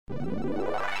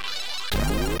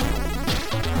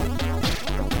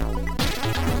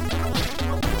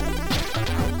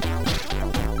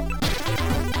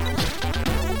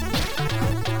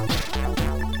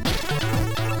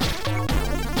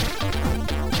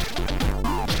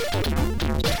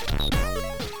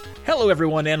Hello,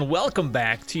 everyone, and welcome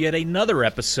back to yet another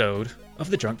episode of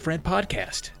the Drunk Friend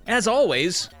Podcast. As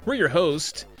always, we're your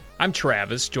host. I'm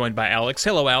Travis, joined by Alex.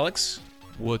 Hello, Alex.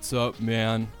 What's up,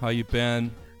 man? How you been?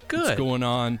 Good. What's going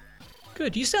on?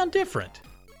 Good. You sound different.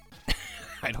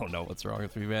 I don't know what's wrong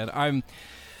with me, man.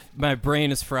 My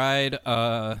brain is fried.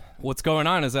 What's going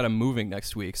on is that I'm moving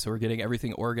next week, so we're getting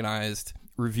everything organized,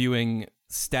 reviewing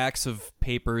stacks of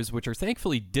papers, which are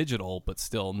thankfully digital, but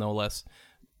still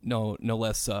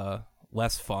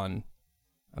less fun.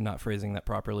 I'm not phrasing that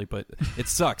properly, but it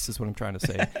sucks is what I'm trying to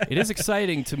say. It is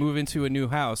exciting to move into a new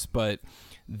house, but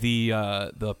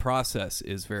the process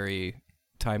is very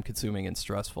time-consuming and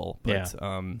stressful. But,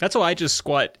 yeah. That's why I just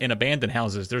squat in abandoned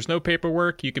houses. There's no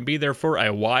paperwork. You can be there for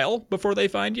a while before they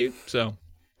find you, so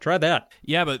try that.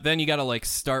 Yeah, but then you got to,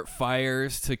 start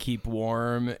fires to keep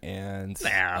warm, and,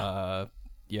 and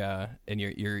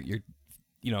you're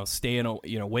staying,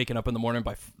 waking up in the morning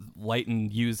by lighting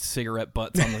used cigarette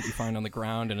butts on that you find on the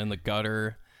ground and in the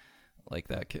gutter. Like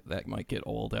that might get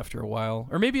old after a while.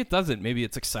 Or maybe it doesn't. Maybe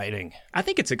it's exciting. I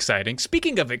think it's exciting.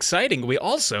 Speaking of exciting, we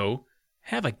also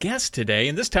have a guest today,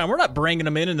 and this time we're not bringing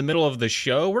them in the middle of the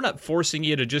show. We're not forcing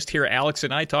you to just hear Alex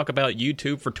and I talk about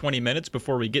YouTube for 20 minutes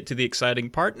before we get to the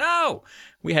exciting part. No!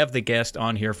 We have the guest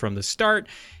on here from the start.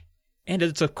 And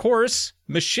it's, of course,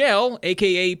 Michelle,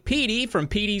 a.k.a. Petey from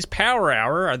Petey's Power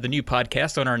Hour, the new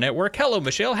podcast on our network. Hello,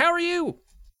 Michelle. How are you?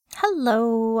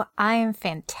 Hello. I am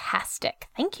fantastic.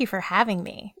 Thank you for having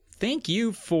me. Thank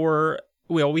you for,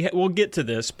 we'll get to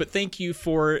this, but thank you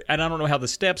for, and I don't know how the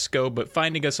steps go, but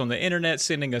finding us on the internet,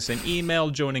 sending us an email,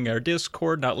 joining our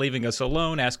Discord, not leaving us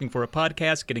alone, asking for a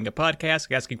podcast, getting a podcast,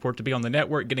 asking for it to be on the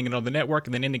network, getting it on the network,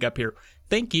 and then ending up here.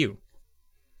 Thank you.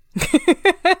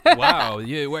 Wow.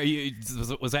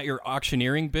 Was that your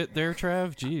auctioneering bit there,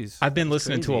 Trav? Jeez. I've been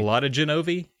listening to a lot of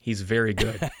Genovi. He's very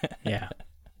good. Yeah.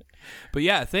 But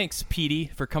yeah, thanks, Petey,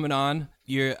 for coming on.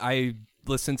 I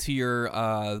listened to your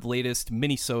latest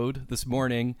mini-sode this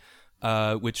morning,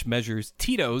 which measures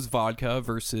Tito's vodka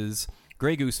versus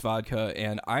Grey Goose vodka,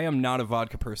 and I am not a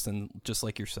vodka person, just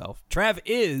like yourself. Trav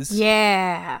is.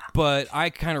 Yeah. But I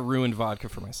kind of ruined vodka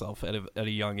for myself at a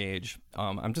young age.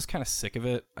 I'm just kind of sick of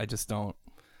it. I just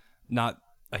not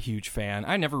a huge fan.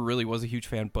 I never really was a huge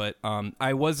fan, but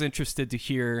I was interested to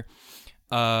hear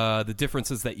the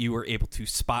differences that you were able to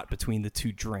spot between the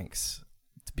two drinks.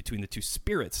 Between the two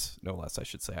spirits, no less, I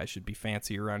should say. I should be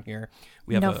fancy around here.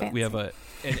 I was going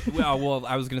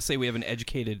to say we have an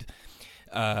educated,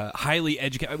 highly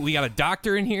educated. We got a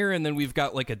doctor in here, and then we've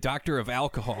got a doctor of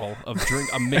alcohol,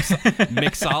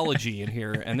 mixology in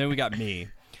here, and then we got me.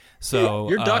 So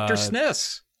you're Dr.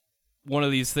 Sness. One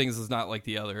of these things is not like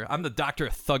the other. I'm the doctor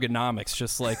of thugonomics,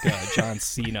 just like John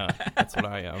Cena. That's what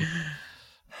I am.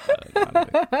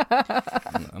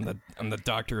 I'm the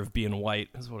doctor of being white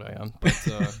is what I am.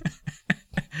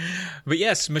 But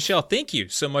yes, Michelle, thank you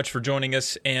so much for joining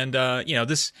us. And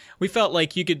this, we felt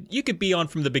like you could be on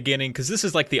from the beginning, because this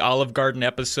is like the Olive Garden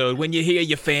episode when you hear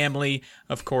your family,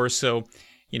 of course. So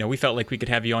we felt like we could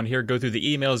have you on here, go through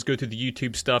the emails, go through the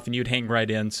YouTube stuff, and you'd hang right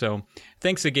in. So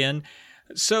thanks again.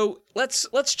 So let's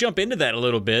jump into that a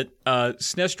little bit.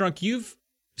 SNES Drunk,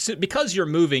 because you're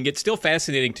moving, it's still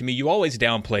fascinating to me. You always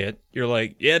downplay it. You're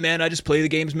like, yeah, man, I just play the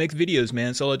games, make videos, man.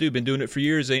 That's all I do. Been doing it for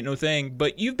years. Ain't no thing.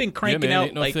 But you've been cranking out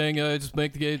ain't no thing. I just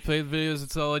make the games, play the videos.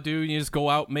 That's all I do. You just go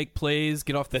out, make plays,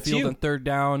 get off the field on third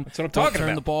down. That's what I'm talking about.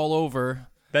 Turn the ball over.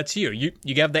 That's you.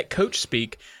 You have that coach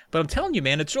speak. But I'm telling you,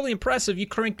 man, it's really impressive. You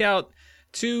cranked out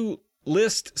 2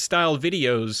 list-style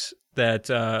videos that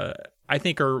I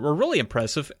think are really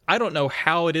impressive. I don't know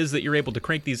how it is that you're able to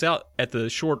crank these out at the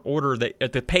short order,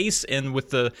 at the pace, and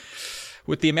with the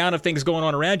amount of things going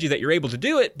on around you that you're able to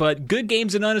do it. But Good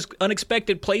Games in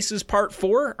Unexpected Places Part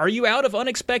 4. Are you out of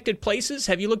unexpected places?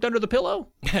 Have you looked under the pillow?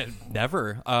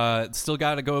 Never. Still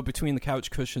got to go between the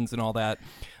couch cushions and all that.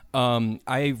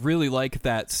 I really like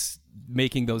that,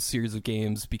 making those series of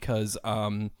games, because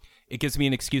it gives me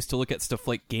an excuse to look at stuff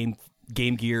like Game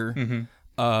Gear, mm-hmm.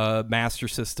 Master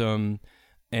System,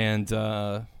 and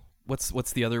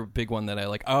what's the other big one that I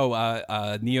like?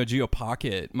 Neo Geo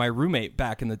Pocket. My roommate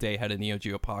back in the day had a Neo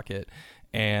Geo Pocket,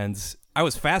 and I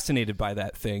was fascinated by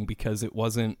that thing because it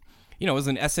wasn't, it was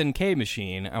an SNK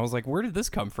machine. I was like, where did this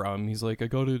come from? He's like, I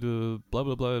got it blah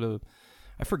blah blah.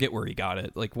 I forget where he got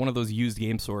it. Like one of those used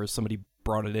game stores. Somebody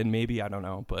brought it in, maybe, I don't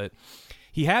know, but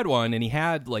he had one, and he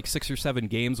had 6 or 7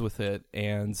 games with it,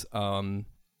 and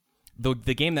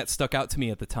the game that stuck out to me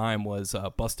at the time was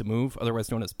Bust a Move, otherwise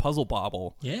known as Puzzle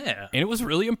Bobble. Yeah. And it was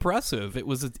really impressive. It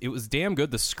was damn good.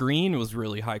 The screen was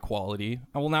really high quality.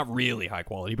 Well, not really high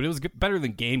quality, but it was better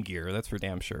than Game Gear, that's for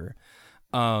damn sure.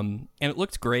 And it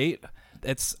looked great.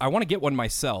 I want to get one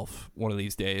myself one of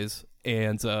these days.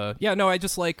 And I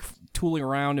just like tooling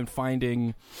around and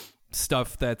finding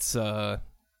stuff that's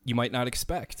you might not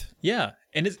expect. Yeah,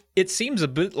 and it seems a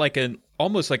bit like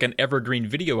almost like an evergreen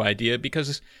video idea,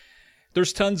 because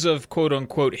there's tons of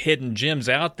quote-unquote hidden gems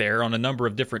out there on a number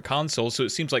of different consoles, so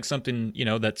it seems like something,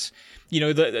 that's,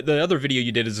 the other video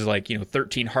you did is like,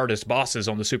 13 hardest bosses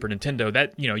on the Super Nintendo.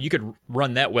 That, you could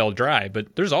run that well dry,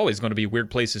 but there's always going to be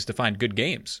weird places to find good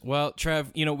games. Well,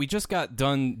 Trev, we just got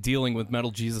done dealing with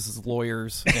Metal Jesus'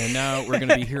 lawyers, and now we're going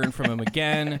to be hearing from him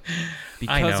again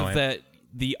because of that,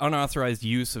 the unauthorized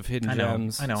use of hidden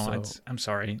gems. I know, So I'm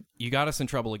sorry. you got us in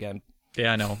trouble again.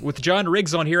 Yeah, I know. With John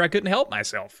Riggs on here, I couldn't help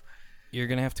myself. You're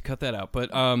going to have to cut that out.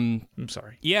 But I'm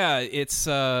sorry. yeah, it's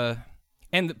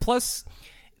and plus,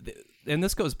 and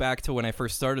this goes back to when I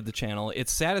first started the channel,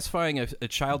 it's satisfying a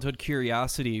childhood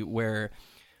curiosity where,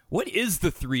 what is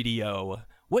the 3DO?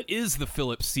 What is the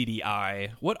Philips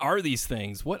CDI? What are these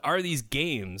things? What are these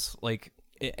games? Like,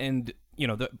 and,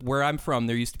 where I'm from,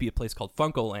 there used to be a place called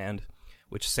Funkoland,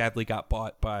 which sadly got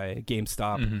bought by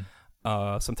GameStop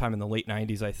sometime in the late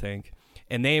 90s, I think.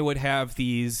 And they would have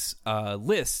these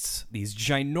lists, these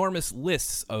ginormous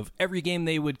lists of every game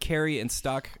they would carry in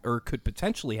stock or could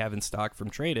potentially have in stock from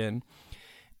trade-in.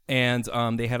 And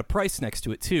they had a price next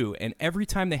to it, too. And every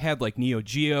time they had, like, Neo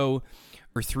Geo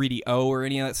or 3DO or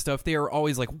any of that stuff, they are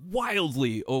always, like,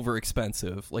 wildly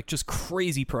over-expensive. Like, just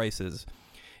crazy prices.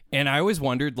 And I always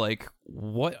wondered, like,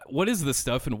 what is this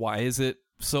stuff and why is it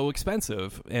so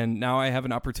expensive? And now I have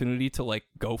an opportunity to like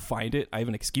go find it. I have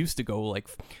an excuse to go like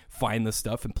find the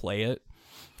stuff and play it.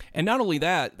 And not only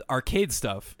that, arcade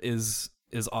stuff is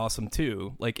awesome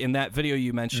too. Like in that video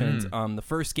you mentioned, the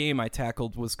first game I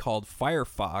tackled was called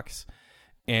Firefox,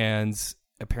 and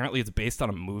apparently it's based on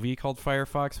a movie called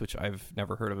Firefox, which I've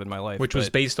never heard of in my life. Which was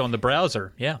based on the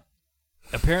browser, yeah.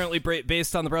 Apparently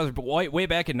based on the browser, but way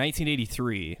back in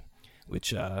 1983.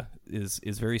 Which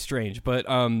is very strange, but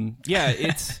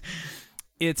it's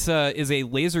is a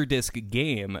Laserdisc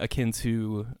game akin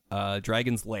to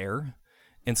Dragon's Lair,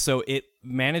 and so it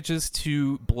manages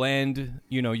to blend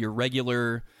your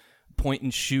regular point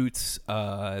and shoot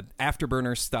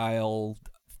Afterburner style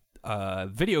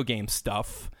video game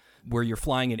stuff where you're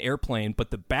flying an airplane,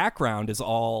 but the background is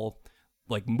all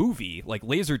like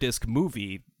Laserdisc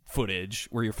movie footage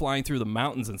where you're flying through the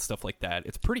mountains and stuff like that.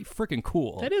 It's pretty freaking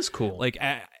cool. That is cool. Like,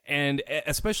 and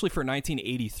especially for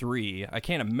 1983, I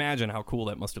can't imagine how cool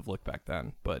that must have looked back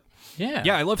then. But yeah,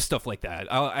 I love stuff like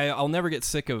that. I'll never get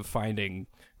sick of finding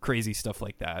crazy stuff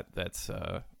like that.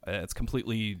 It's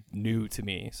completely new to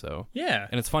me. So yeah,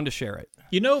 and it's fun to share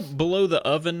it. Below the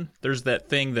oven, there's that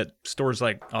thing that stores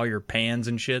like all your pans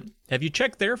and shit. Have you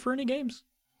checked there for any games?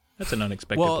 That's an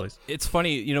unexpected place. It's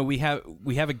funny, we have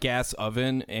a gas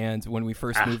oven, and when we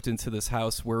first moved into this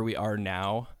house where we are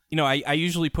now, I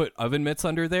usually put oven mitts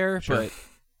under there, but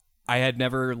I had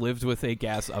never lived with a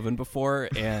gas oven before,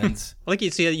 and like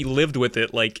you see, you lived with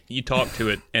it, like you talked to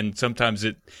it, and sometimes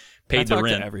it paid the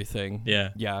rent. To everything.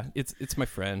 Yeah, it's my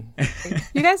friend.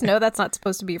 You guys know that's not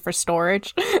supposed to be for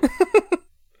storage.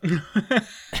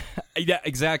 Yeah,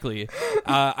 exactly.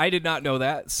 I did not know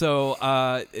that. So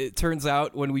it turns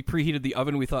out when we preheated the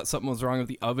oven, we thought something was wrong with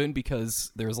the oven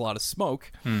because there was a lot of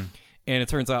smoke. And it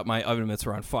turns out my oven mitts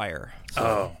were on fire.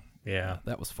 So, yeah.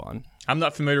 That was fun. I'm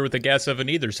not familiar with the gas oven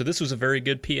either, so this was a very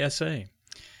good PSA.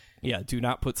 Yeah, do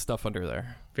not put stuff under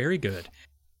there. Very good.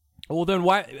 Well, then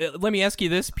why? Let me ask you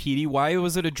this, Petey. Why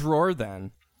was it a drawer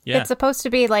then? Yeah. It's supposed to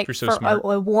be like so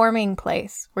for a warming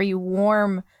place where you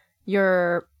warm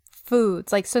your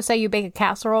foods. Like, so say you bake a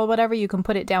casserole or whatever, you can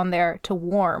put it down there to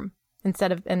warm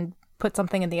and put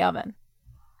something in the oven.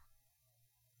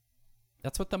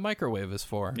 That's what the microwave is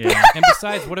for. Yeah. And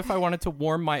besides, what if I wanted to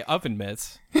warm my oven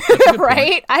mitts?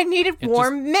 Right? I needed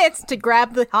warm mitts to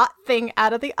grab the hot thing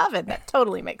out of the oven. That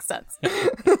totally makes sense.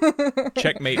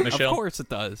 Checkmate, Michelle. Of course it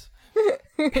does.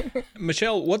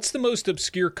 Michelle, what's the most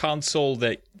obscure console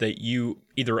that you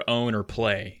either own or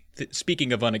play?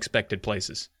 Speaking of unexpected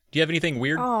places. Do you have anything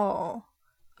weird? Oh,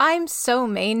 I'm so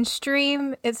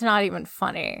mainstream. It's not even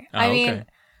funny. Oh, I mean,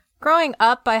 growing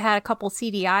up, I had a couple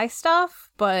CDI stuff,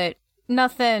 but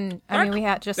nothing. I mean, we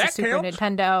had just a Super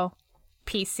Nintendo,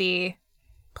 PC,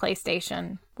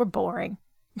 PlayStation. We're boring.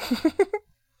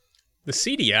 The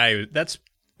CDI,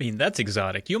 that's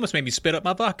exotic. You almost made me spit up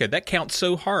my vodka. That counts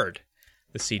so hard.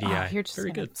 The CDI. You're just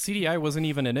very good. CDI wasn't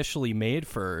even initially made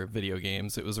for video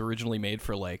games. It was originally made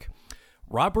for like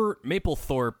Robert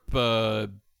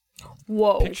Mapplethorpe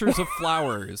Whoa. pictures of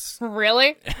flowers.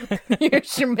 Really?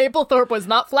 Mapplethorpe was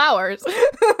not flowers.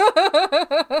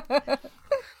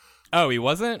 Oh, he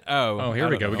wasn't? Oh, here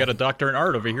we go. We got a doctor in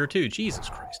art over here, too. Jesus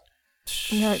Christ.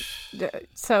 No,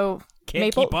 so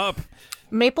Can't keep up.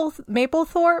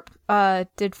 Maplethorpe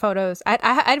did photos.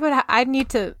 I'd need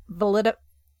to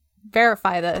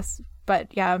verify this, but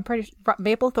yeah, I'm pretty sure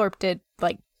Maplethorpe did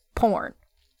like porn,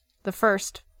 the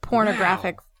first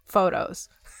pornographic photos.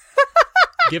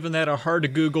 Giving that a hard to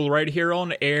Google right here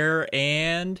on air,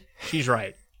 and she's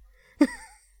right.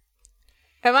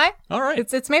 Am I? All right.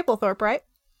 It's Maplethorpe, right?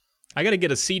 I got to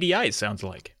get a CDI, it sounds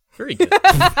like. Very good.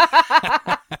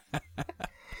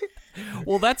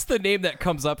 Well, that's the name that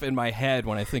comes up in my head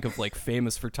when I think of like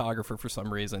famous photographer for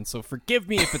some reason. So forgive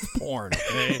me if it's porn.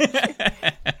 Okay?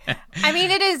 I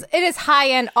mean, it is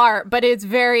high-end art, but it's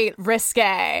very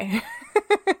risque.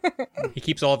 He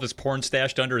keeps all of his porn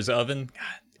stashed under his oven.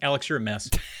 God, Alex, you're a mess.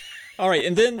 All right,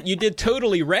 and then you did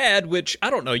Totally Rad, which, I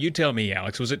don't know, you tell me,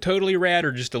 Alex. Was it totally rad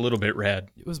or just a little bit rad?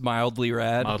 It was mildly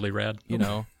rad. Mildly rad. You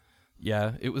know?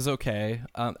 Yeah, it was okay.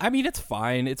 I mean, it's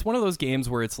fine. It's one of those games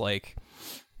where it's like,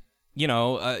 you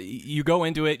know, you go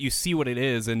into it, you see what it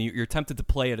is, and you're tempted to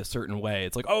play it a certain way.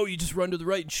 It's like, oh, you just run to the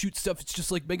right and shoot stuff. It's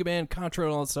just like Mega Man, Contra,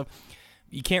 and all that stuff.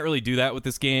 You can't really do that with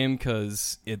this game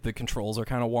because the controls are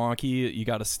kind of wonky. You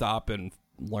got to stop and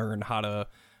learn how to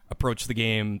approach the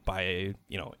game by,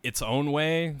 you know, its own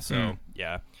way. So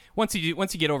yeah, once you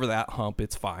get over that hump,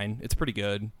 it's fine. It's pretty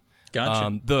good.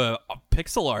 Gotcha. The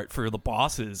pixel art for the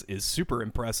bosses is super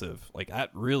impressive. Like that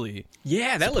really,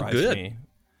 that looked good. Me.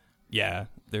 Yeah,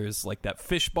 there's like that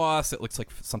fish boss that looks like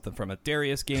something from a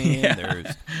Darius game. Yeah.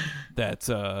 There's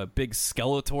that big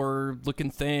Skeletor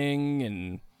looking thing,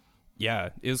 and yeah,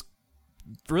 it was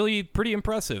really pretty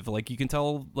impressive. Like you can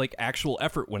tell, like actual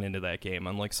effort went into that game,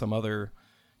 unlike some other,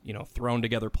 you know, thrown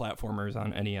together platformers on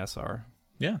NES are.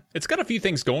 Yeah, it's got a few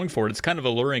things going for it. It's kind of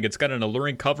alluring. It's got an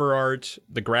alluring cover art.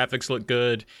 The graphics look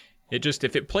good. It just,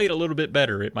 if it played a little bit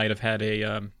better, it might have had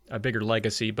a bigger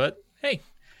legacy. But hey,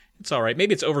 it's all right.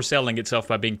 Maybe it's overselling itself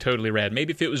by being totally rad. Maybe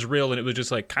if it was real and it was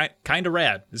just like kind of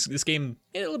rad, this game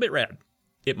a little bit rad,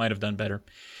 it might have done better.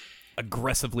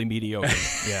 Aggressively mediocre.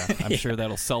 Yeah, I'm sure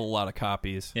that'll sell a lot of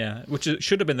copies. Yeah, which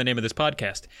should have been the name of this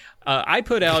podcast. I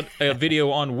put out a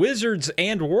video on Wizards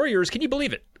and Warriors. Can you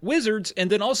believe it? Wizards and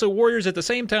then also Warriors at the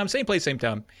same time, same place, same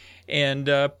time. And,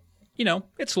 you know,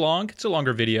 it's long. It's a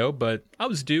longer video, but I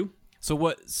was due.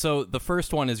 So the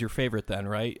first one is your favorite then,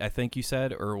 right? I think you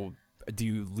said, or do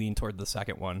you lean toward the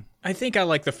second one? I think I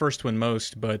like the first one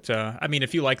most, but, I mean,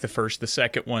 if you like the first, the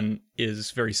second one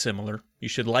is very similar. You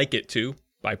should like it, too.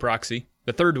 By proxy.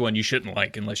 The third one you shouldn't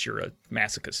like unless you're a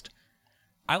masochist.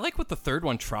 I like what the third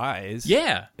one tries.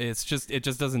 Yeah. It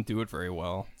just doesn't do it very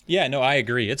well. Yeah, no, I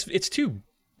agree. It's too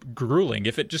grueling.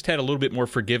 If it just had a little bit more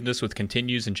forgiveness with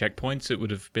continues and checkpoints, it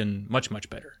would have been much, much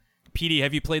better. PD,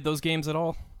 have you played those games at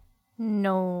all?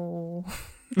 No.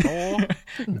 Oh,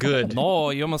 good. No,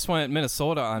 you almost went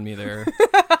Minnesota on me there.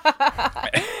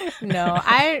 No,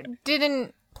 I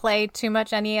didn't play too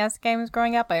much NES games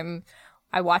growing up.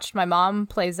 I watched my mom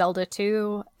play Zelda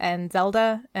 2 and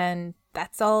Zelda, and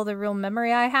that's all the real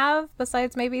memory I have,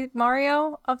 besides maybe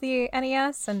Mario of the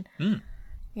NES, and,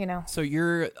 you know. So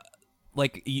you're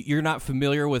not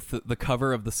familiar with the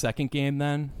cover of the second game,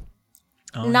 then?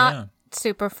 Oh, Not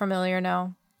super familiar,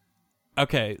 no.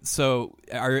 Okay, so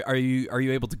are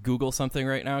you able to Google something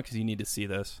right now? Because you need to see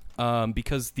this.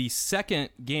 Because the second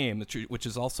game,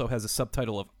 which also has a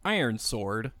subtitle of Iron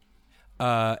Sword,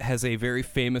 has a very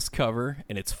famous cover,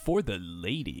 and it's for the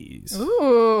ladies.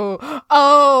 Ooh.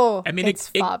 Oh, I mean, it's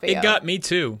Fabio. it got me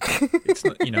too. It's,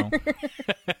 you know.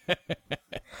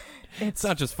 It's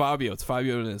not just Fabio. It's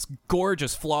Fabio and his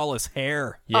gorgeous, flawless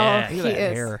hair. Yeah. Oh, Look at that he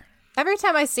is. hair. Every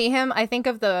time I see him, I think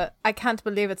of the I can't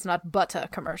believe it's not butter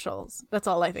commercials. That's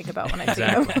all I think about when I see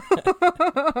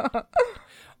him.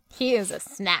 He is a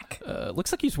snack.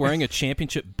 Looks like he's wearing a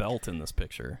championship belt in this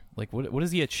picture. Like, what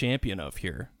is he a champion of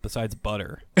here besides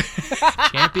butter?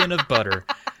 Champion of butter.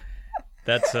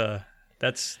 That's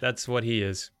what he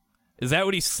is. Is that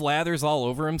what he slathers all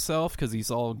over himself because he's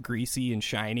all greasy and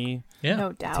shiny? Yeah.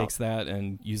 No doubt. Takes that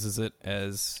and uses it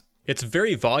as... It's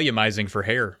very volumizing for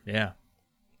hair. Yeah.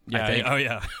 Yeah. I think. Oh,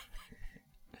 yeah.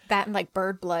 That and like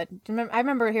bird blood. I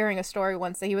remember hearing a story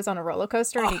once that he was on a roller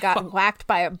coaster and he got whacked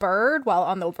by a bird while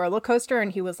on the roller coaster,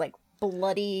 and he was like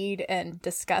bloodied and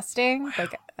disgusting. Wow.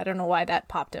 Like, I don't know why that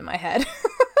popped in my head.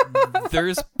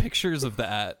 There's pictures of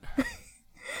that.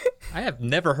 I have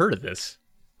never heard of this.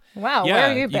 Wow, where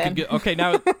have you been? Okay,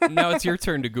 now it's your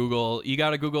turn to Google. You got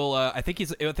to Google. I think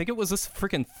it was this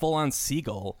freaking full-on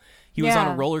seagull. He was on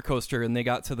a roller coaster, and they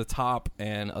got to the top,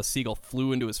 and a seagull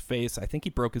flew into his face. I think he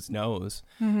broke his nose,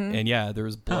 and yeah, there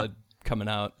was blood coming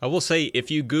out. I will say,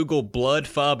 if you Google Blood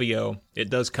Fabio, it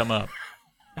does come up.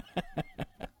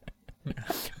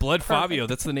 Blood Fabio,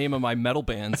 that's the name of my metal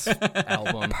band's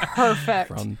album Perfect.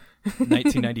 from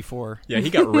 1994. Yeah, he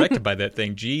got wrecked by that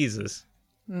thing. Jesus.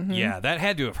 Mm-hmm. Yeah, that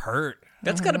had to have hurt.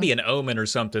 That's got to be an omen or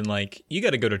something. Like, you got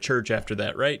to go to church after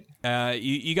that, right?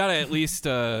 You got to at least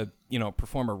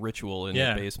perform a ritual in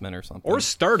your basement or something, or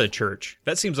start a church.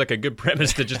 That seems like a good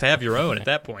premise to just have your own at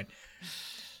that point.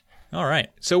 All right,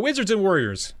 so Wizards and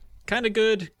Warriors, kind of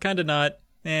good, kind of not.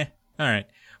 All right,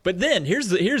 but then here's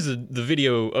the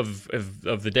video of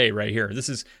the day right here. This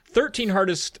is 13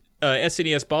 hardest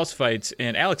SNES boss fights,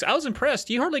 and Alex, I was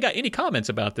impressed. You hardly got any comments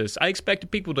about this. I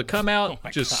expected people to come out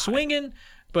swinging.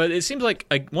 But it seems like,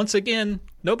 once again,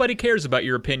 nobody cares about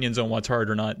your opinions on what's hard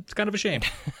or not. It's kind of a shame.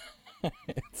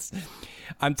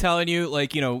 I'm telling you,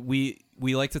 like, we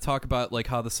like to talk about like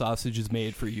how the sausage is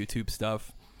made for YouTube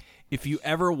stuff. If you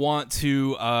ever want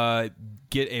to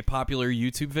get a popular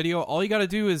YouTube video, all you got to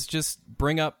do is just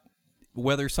bring up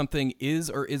whether something is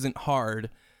or isn't hard.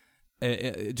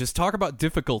 Just talk about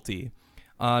difficulty.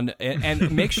 And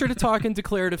make sure to talk in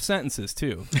declarative sentences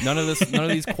too. None of these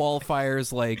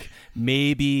qualifiers like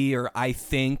maybe or I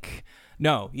think.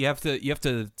 No, you have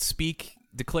to speak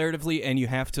declaratively, and you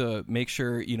have to make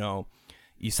sure you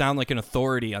sound like an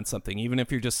authority on something, even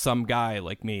if you're just some guy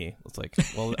like me. It's like,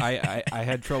 well, I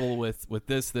had trouble with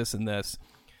this, and this.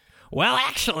 Well,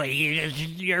 actually,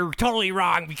 you're totally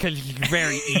wrong because it's a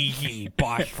very easy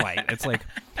boss fight. It's like.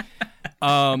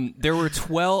 There were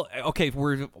 12. Okay,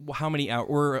 we're how many hours?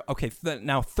 We're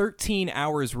now 13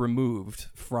 hours removed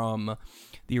from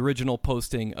the original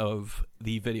posting of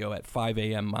the video at 5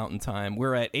 a.m. Mountain Time.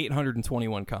 We're at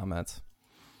 821 comments,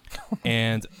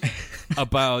 and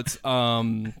about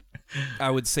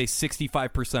I would say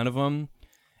 65% of them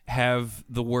have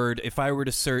the word. If I were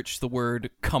to search the word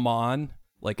 "come on"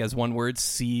 like as one word,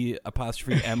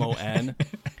 C''MON.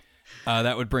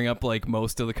 That would bring up like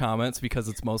most of the comments because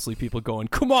it's mostly people going,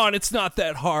 "Come on, it's not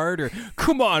that hard," or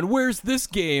 "Come on, where's this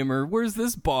game?" or "Where's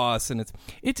this boss?" And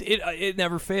it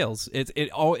never fails.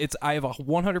 I have a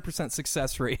 100%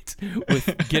 success rate with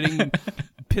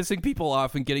pissing people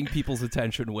off and getting people's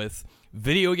attention with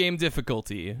video game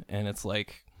difficulty, and it's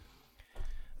like,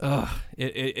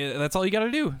 that's all you got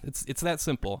to do. It's that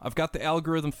simple. I've got the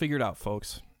algorithm figured out,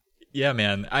 folks. Yeah,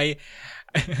 man. I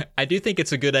do think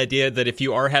it's a good idea that if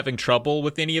you are having trouble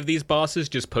with any of these bosses,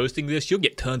 just posting this, you'll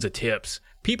get tons of tips.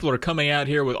 People are coming out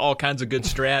here with all kinds of good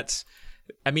strats.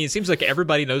 I mean, it seems like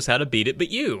everybody knows how to beat it, but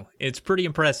you. It's pretty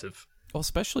impressive. Well,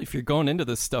 especially if you're going into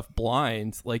this stuff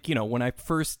blind. Like, when I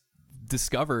first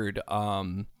discovered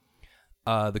the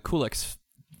Kulex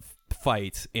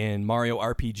fight in Mario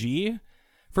RPG,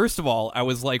 first of all, I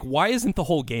was like, why isn't the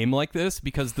whole game like this?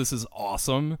 Because this is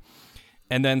awesome.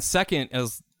 And then second,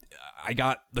 as I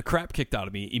got the crap kicked out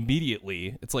of me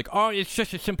immediately. It's like, oh, it's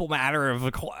just a simple matter of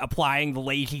applying the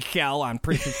lazy shell on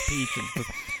Princess Peach.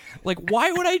 Like,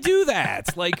 why would I do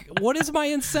that? Like, what is my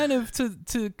incentive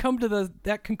to come to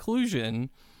that conclusion?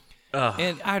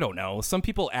 And I don't know. Some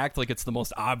people act like it's the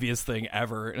most obvious thing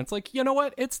ever. And it's like, you know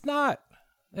what? It's not.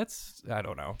 I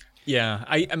don't know. Yeah,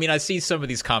 I mean, I see some of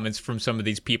these comments from some of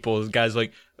these people. Guys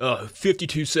like,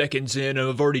 52 seconds in, and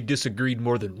I've already disagreed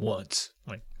more than once.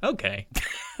 I'm like, okay.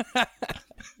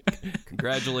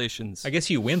 Congratulations. I guess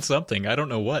you win something. I don't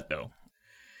know what, though.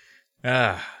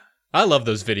 I love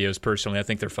those videos, personally. I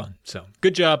think they're fun. So,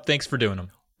 good job. Thanks for doing them.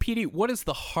 Petey, what is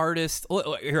the hardest...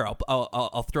 Here,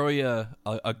 I'll throw you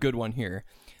a good one here.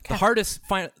 The hardest...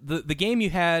 The game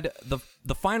you had...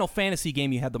 The Final Fantasy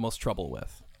game you had the most trouble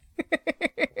with.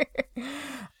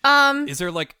 Is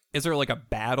there like a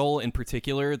battle in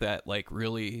particular that like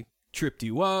really tripped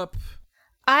you up?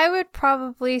 I would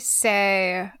probably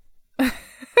say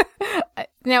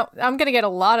now I'm gonna get a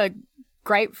lot of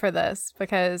gripe for this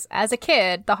because as a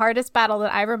kid the hardest battle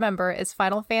that I remember is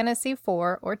Final Fantasy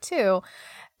 4 or 2,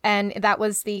 and that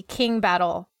was the king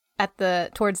battle at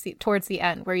towards the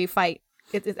end where you fight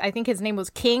I think his name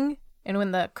was King and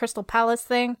when the Crystal Palace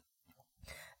thing.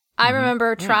 I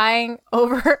remember trying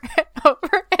over and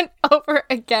over and over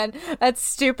again that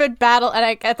stupid battle, and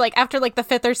I like after like the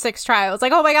 5th or 6th try, I was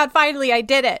like, "Oh my god, finally I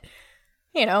did it!"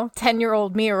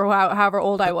 10-year-old me or however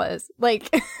old I was. Like,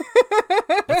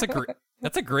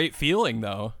 that's a great feeling,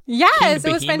 though. Yes,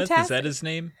 King it was Behemoth, fantastic. Is that his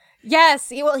name? Yes,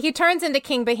 he turns into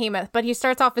King Behemoth, but he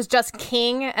starts off as just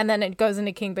King, and then it goes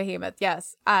into King Behemoth.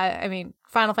 Yes, I mean,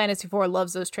 Final Fantasy IV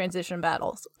loves those transition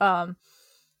battles.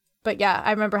 But yeah, I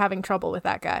remember having trouble with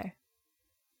that guy.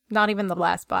 Not even the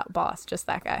last boss, just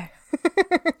that guy.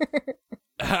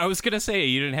 I was going to say,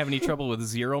 you didn't have any trouble with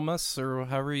Zeromus, or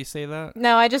however you say that?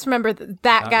 No, I just remember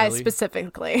that guy really?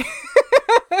 specifically.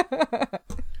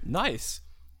 Nice.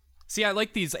 See, I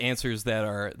like these answers that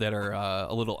are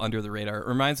a little under the radar. It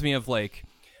reminds me of like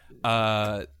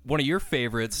one of your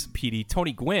favorites, PD,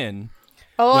 Tony Gwynn.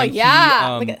 Oh when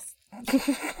yeah, he, look at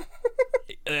this.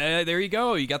 there you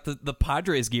go. You got the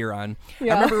Padres gear on.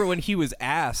 Yeah. I remember when he was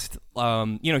asked,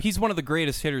 he's one of the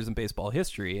greatest hitters in baseball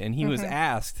history, and he was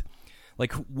asked,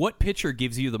 like, what pitcher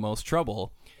gives you the most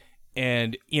trouble?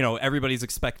 And, everybody's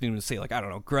expecting him to say, like, I don't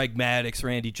know, Greg Maddux,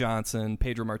 Randy Johnson,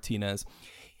 Pedro Martinez.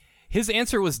 His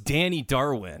answer was Danny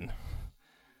Darwin.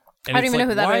 And I don't even know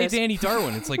who that why is. Danny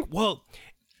Darwin? It's like, well,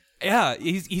 yeah,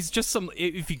 he's just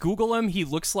if you Google him, he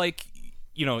looks like,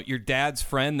 your dad's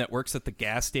friend that works at the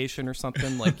gas station or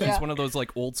something. Like, he's one of those,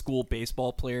 like, old school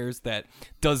baseball players that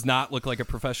does not look like a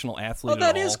professional athlete Well,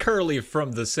 at that all. is Curly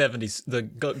from the 70s, the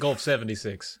Gulf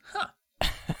 76. Huh.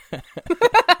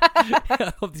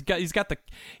 he's got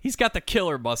the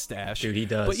killer mustache, Dude, he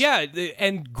does. But yeah,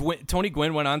 and Tony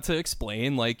Gwynn went on to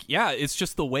explain, like, yeah, it's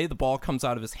just the way the ball comes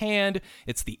out of his hand.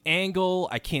 It's the angle.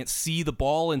 I can't see the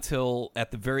ball until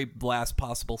at the very last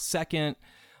possible second.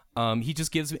 He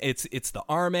just gives me it's the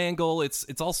arm angle.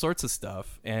 It's all sorts of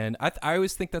stuff, and I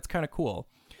always think that's kind of cool.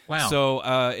 Wow.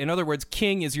 So in other words,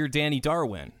 King is your Danny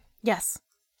Darwin. Yes.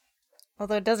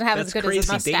 Although it doesn't have That's as good crazy. as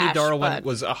his mustache. Danny Darwin but...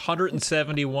 was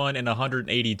 171 and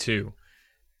 182.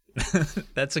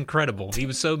 That's incredible. He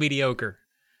was so mediocre,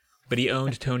 but he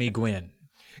owned Tony Gwynn.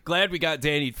 Glad we got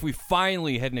Danny. We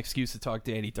finally had an excuse to talk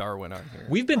Danny Darwin on here.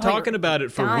 We've been talking about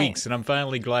it for dying. weeks, and I'm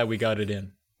finally glad we got it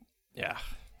in. Yeah.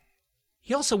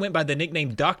 He also went by the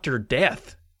nickname Dr.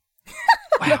 Death.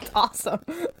 That's awesome.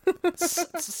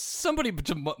 Somebody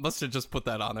must have just put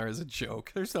that on there as a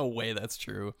joke. There's no way that's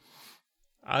true.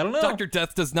 I don't know. Dr.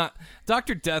 Death does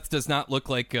not look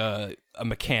like a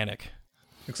mechanic.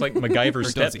 Looks like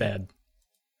MacGyver's does he? stepdad.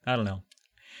 I don't know.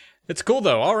 It's cool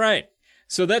though. All right.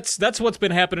 So that's what's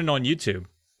been happening on YouTube.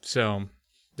 So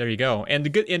there you go. And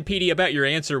PD, about your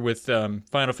answer with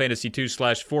Final Fantasy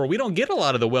 2/4, we don't get a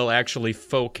lot of the actually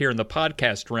folk here in the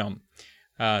podcast realm.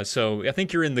 So I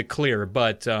think you're in the clear.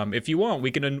 But if you want,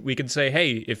 we can say,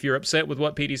 hey, if you're upset with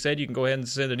what PD said, you can go ahead and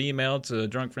send an email to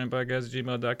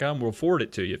drunkfriendpodcast@gmail.com. We'll forward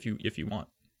it to you if you want.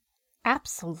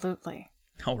 Absolutely.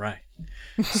 All right.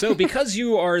 So because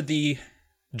you are the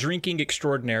drinking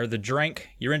extraordinaire,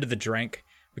 you're into the drink,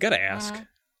 we got to ask,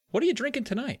 what are you drinking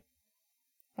tonight?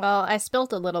 Well, I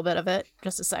spilled a little bit of it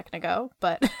just a second ago,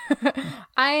 but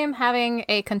I am having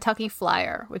a Kentucky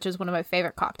Flyer, which is one of my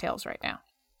favorite cocktails right now.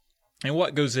 And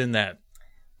what goes in that?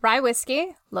 Rye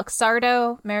whiskey,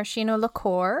 Luxardo maraschino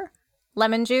liqueur,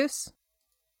 lemon juice,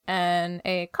 and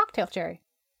a cocktail cherry.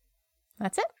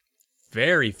 That's it.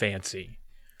 Very fancy.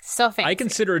 So fancy. I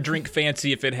consider a drink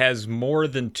fancy if it has more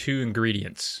than 2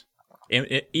 ingredients,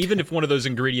 even if one of those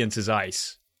ingredients is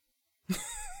ice.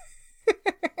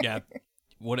 Yeah.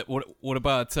 What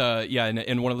about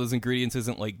and one of those ingredients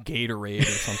isn't like Gatorade or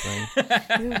something?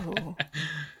 Ew.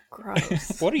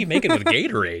 Gross. What are you making with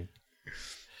Gatorade?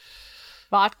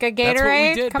 Vodka Gatorade? That's what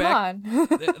we did Come on.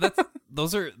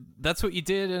 That's what you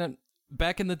did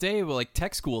back in the day, like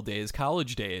tech school days,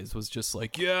 college days, was just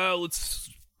like, yeah, let's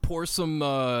pour some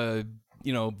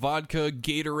vodka,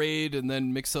 Gatorade, and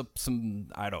then mix up some,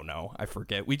 I don't know, I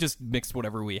forget. We just mixed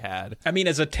whatever we had. I mean,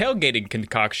 as a tailgating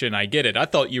concoction, I get it. I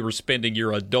thought you were spending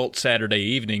your adult Saturday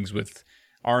evenings with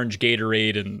orange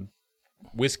Gatorade and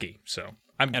whiskey. So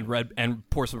and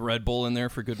pour some Red Bull in there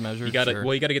for good measure. you got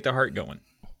to get the heart going.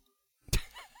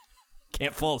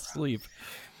 Can't fall asleep.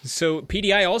 So,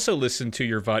 PD, I also listened to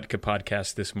your vodka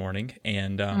podcast this morning,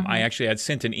 and I actually had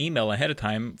sent an email ahead of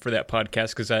time for that podcast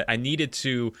because I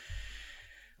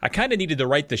kind of needed to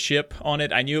right the ship on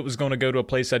it. I knew it was going to go to a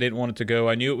place I didn't want it to go.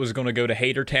 I knew it was going to go to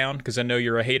Hater Town because I know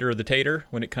you're a hater of the tater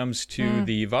when it comes to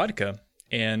the vodka.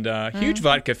 And huge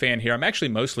vodka fan here. I'm actually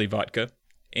mostly vodka,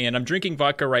 and I'm drinking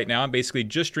vodka right now. I'm basically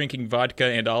just drinking vodka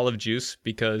and olive juice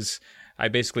because I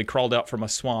basically crawled out from a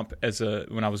swamp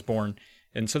when I was born.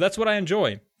 And so that's what I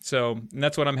enjoy. So and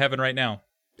that's what I'm having right now.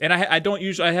 And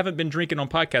I haven't been drinking on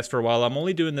podcasts for a while. I'm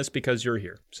only doing this because you're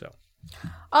here. So.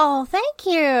 Oh, thank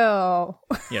you.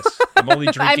 Yes, I'm only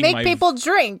drinking. I make people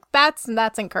drink. That's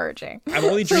encouraging. I'm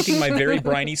only drinking my very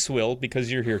briny swill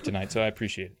because you're here tonight, so I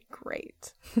appreciate it.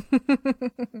 Great.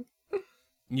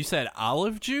 You said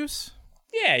olive juice?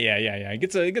 Yeah. It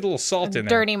gets a little salt in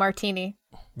there. Dirty martini.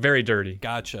 Very dirty.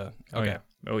 Gotcha. Okay.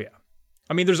 Oh yeah.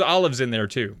 I mean, there's olives in there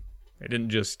too. I didn't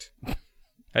just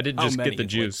get the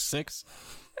juice. Like 6?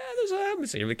 Let me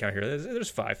see. Let me count here. There's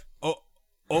 5. Oh,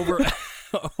 over.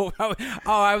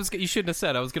 You shouldn't have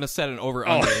said. I was going to set an over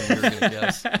under, and you were going to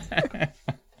guess.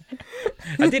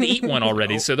 I did eat one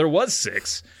already, so there was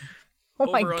 6.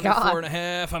 Oh my over under God.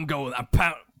 4.5.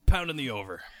 I'm pounding the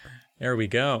over. There we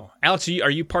go. Alex, are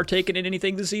you partaking in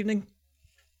anything this evening?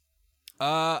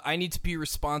 I need to be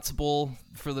responsible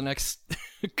for the next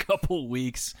couple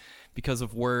weeks because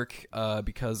of work,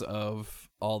 because of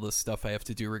all the stuff I have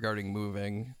to do regarding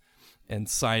moving and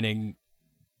signing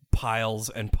piles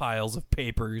and piles of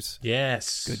papers.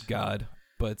 Yes. Good God.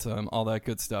 But all that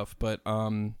good stuff. But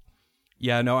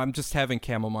yeah, no, I'm just having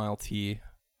chamomile tea.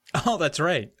 Oh, that's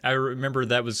right. I remember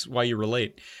that was why you were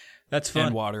late. That's fun.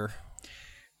 And water.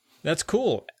 That's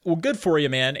cool. Well, good for you,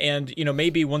 man. And,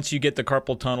 maybe once you get the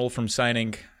carpal tunnel from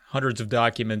signing hundreds of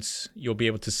documents, you'll be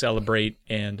able to celebrate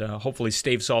and hopefully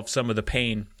staves off some of the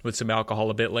pain with some alcohol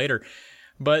a bit later.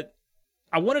 But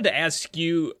I wanted to ask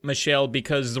you, Michelle,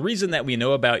 because the reason that we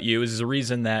know about you is a way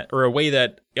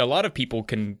that a lot of people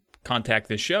can contact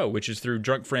this show, which is through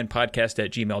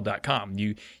drunkfriendpodcast@gmail.com.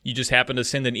 You just happen to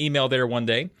send an email there one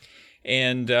day,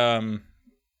 and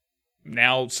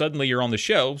now suddenly you're on the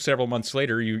show. Several months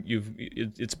later,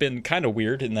 it's been kind of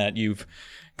weird in that you've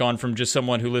gone from just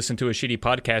someone who listened to a shitty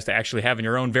podcast to actually having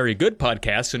your own very good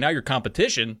podcast. So now you're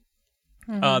competition.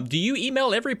 Mm-hmm. Do you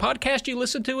email every podcast you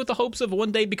listen to with the hopes of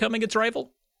one day becoming its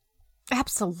rival?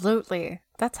 Absolutely.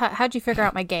 That's how'd you figure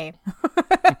out my game?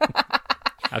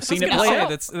 I've seen it play out.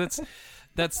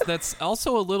 That's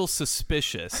also a little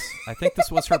suspicious. I think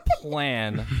this was her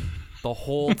plan the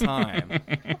whole time.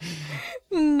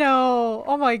 No.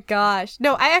 Oh my gosh.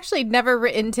 No, I actually never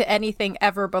written to anything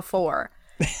ever before.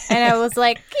 And I was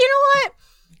like, you know what?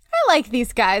 I like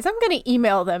these guys. I'm going to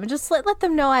email them and just let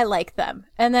them know I like them.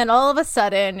 And then all of a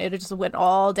sudden, it just went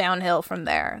all downhill from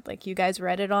there. Like, you guys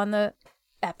read it on the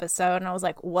episode, and I was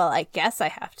like, well, I guess I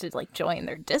have to, join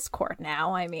their Discord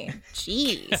now. I mean,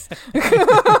 jeez.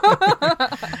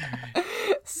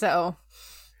 So,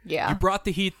 yeah. You brought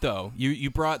the heat, though.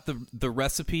 You brought the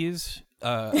recipes,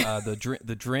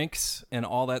 the drinks, and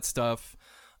all that stuff.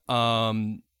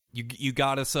 You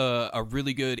got us a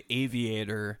really good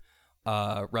aviator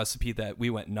recipe that we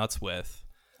went nuts with.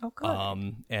 Oh,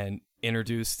 good. And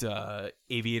introduced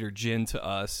aviator gin to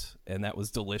us, and that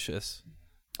was delicious.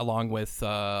 Along with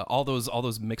all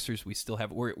those mixers we still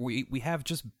have. We have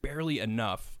just barely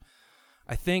enough.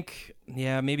 I think,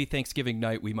 maybe Thanksgiving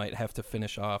night we might have to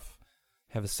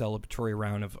have a celebratory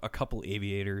round of a couple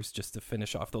aviators just to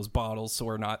finish off those bottles so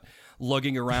we're not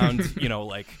lugging around,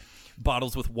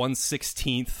 bottles with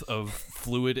 1/16 of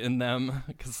fluid in them,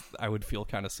 because I would feel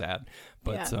kind of sad.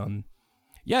 But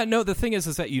the thing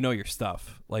is that you know your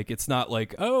stuff. It's not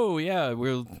like, oh yeah,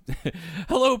 we're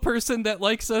hello person that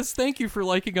likes us, thank you for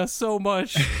liking us so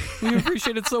much, we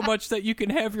appreciate it so much that you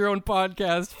can have your own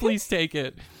podcast, please take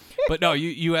it. But no,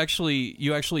 you actually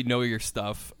know your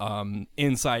stuff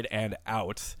inside and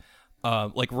out.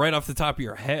 Right off the top of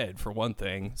your head, for one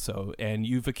thing. So, and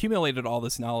you've accumulated all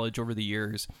this knowledge over the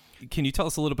years. Can you tell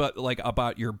us a little bit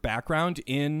about your background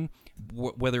in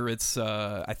whether it's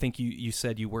I think you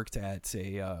said you worked at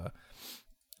a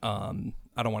I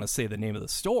don't want to say the name of the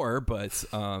store, but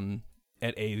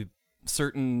at a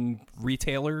certain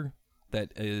retailer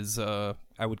that is I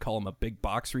would call them a big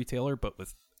box retailer, but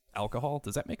with alcohol.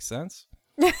 Does that make sense?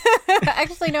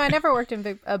 Actually, no, I never worked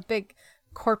in a big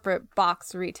corporate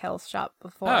box retail shop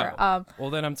before. Well,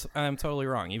 then I'm totally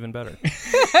wrong. Even better.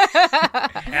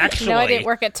 Actually, no, I didn't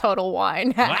work at Total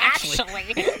Wine. Well,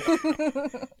 actually.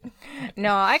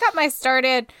 No, I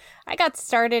got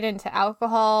started into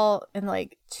alcohol in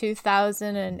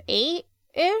 2008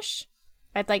 ish.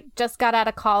 I'd just got out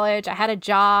of college. I had a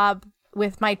job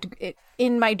with my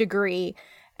degree.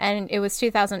 And it was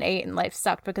 2008 and life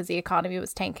sucked because the economy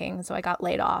was tanking. So I got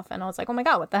laid off and I was like, oh my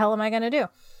God, what the hell am I going to do?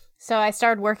 So I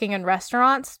started working in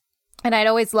restaurants, and I'd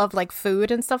always loved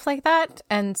food and stuff like that.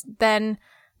 And then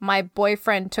my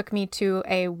boyfriend took me to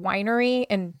a winery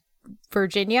in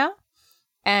Virginia,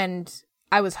 and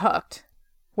I was hooked.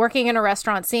 Working in a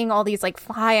restaurant, seeing all these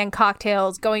high-end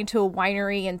cocktails, going to a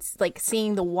winery and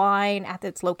seeing the wine at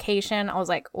its location. I was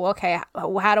like, well, okay,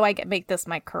 how do I make this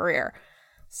my career?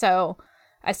 So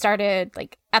I started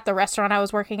at the restaurant I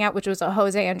was working at, which was a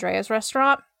Jose Andres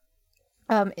restaurant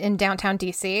in downtown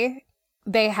DC.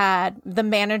 The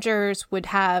managers would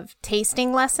have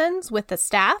tasting lessons with the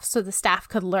staff, so the staff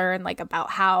could learn about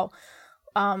how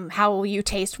you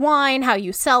taste wine, how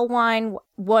you sell wine,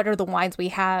 what are the wines we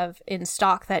have in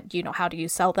stock that, how do you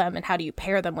sell them and how do you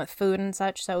pair them with food and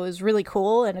such. So it was really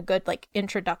cool and a good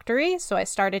introductory. So I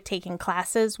started taking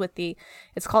classes with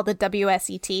it's called the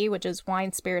WSET, which is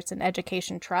Wine, Spirits, and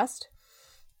Education Trust,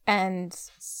 and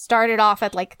started off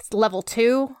at level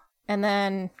 2. And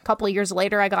then a couple of years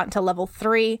later, I got into level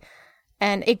 3,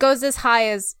 and it goes as high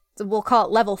as, we'll call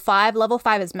it level 5. Level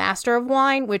 5 is Master of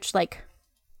Wine, which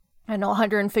I know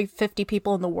 150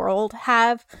 people in the world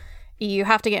have. You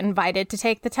have to get invited to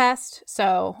take the test.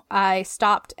 So I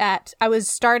was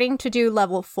starting to do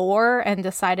level 4 and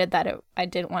decided that I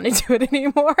didn't want to do it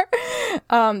anymore,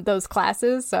 those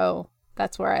classes. So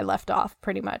that's where I left off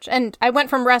pretty much. And I went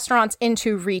from restaurants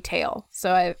into retail,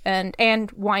 so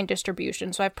and wine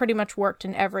distribution. So I've pretty much worked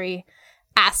in every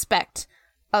aspect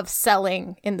of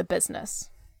selling in the business.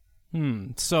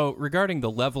 So regarding the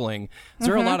leveling, is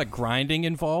there a lot of grinding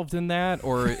involved in that,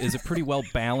 or is it pretty well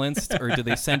balanced, or do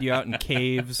they send you out in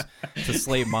caves to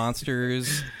slay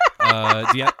monsters?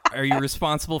 Are you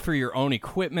responsible for your own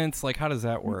equipment? Like, how does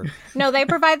that work? No, they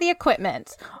provide the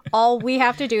equipment. All we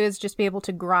have to do is just be able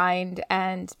to grind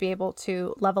and be able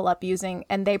to level up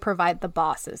and they provide the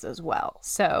bosses as well.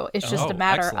 So it's just a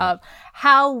matter of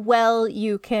how well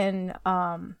you can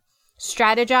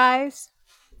strategize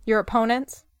your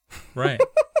opponents. Right.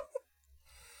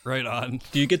 Right on.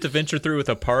 Do you get to venture through with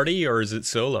a party, or is it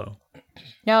solo?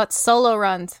 No, it's solo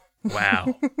runs.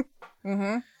 Wow.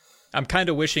 I'm kind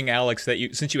of wishing, Alex, that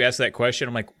since you asked that question,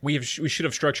 I'm like, we should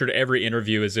have structured every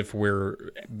interview as if we're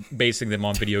basing them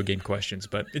on video game questions.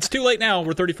 But it's too late now.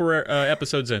 We're 34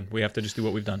 episodes in. We have to just do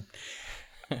what we've done.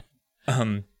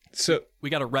 So we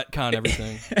got to retcon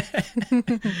everything.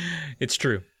 It's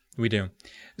true. We do.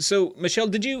 So,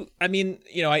 Michelle,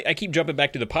 I keep jumping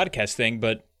back to the podcast thing,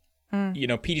 but,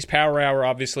 Petey's Power Hour,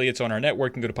 obviously, it's on our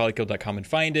network. You can go to polykill.com and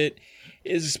find it.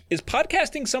 Is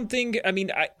podcasting something,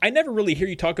 I never really hear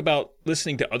you talk about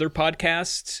listening to other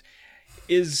podcasts.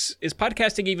 Is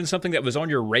podcasting even something that was on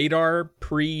your radar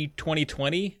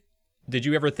pre-2020? Did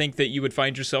you ever think that you would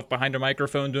find yourself behind a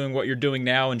microphone doing what you're doing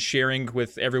now and sharing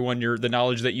with everyone the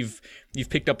knowledge that you've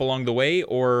picked up along the way,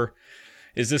 or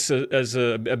is this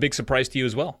a big surprise to you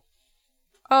as well?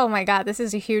 Oh my God, this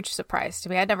is a huge surprise to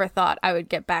me. I never thought I would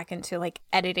get back into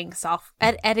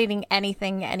editing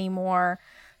anything anymore.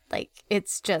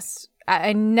 It's just,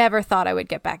 I never thought I would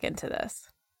get back into this.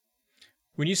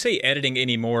 When you say editing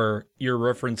anymore, you're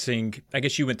referencing, I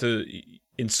guess you went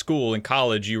in school, in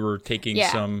college, you were taking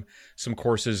some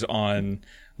courses on,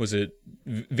 was it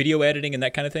video editing and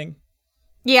that kind of thing?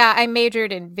 Yeah, I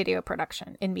majored in video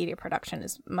production. In media production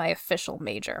is my official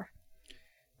major.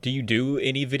 Do you do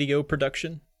any video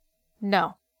production?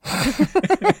 No.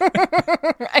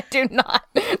 I do not.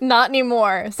 Not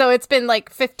anymore. So it's been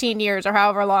 15 years or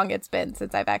however long it's been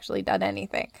since I've actually done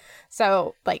anything.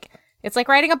 So it's like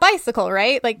riding a bicycle,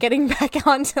 right? Getting back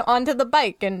onto the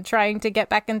bike and trying to get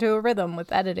back into a rhythm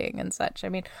with editing and such.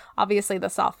 Obviously the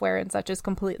software and such is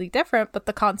completely different, but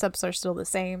the concepts are still the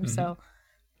same. Mm-hmm. So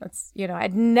that's,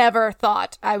 I'd never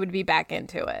thought I would be back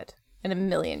into it in a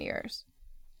million years.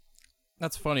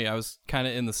 That's funny. I was kind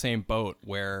of in the same boat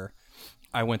where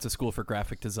I went to school for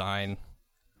graphic design,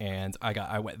 and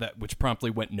which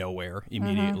promptly went nowhere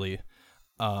immediately.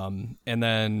 Mm-hmm. And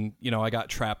then, I got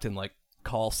trapped in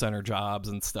call center jobs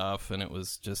and stuff, and it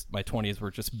was just, my 20s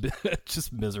were just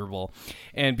just miserable.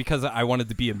 And because I wanted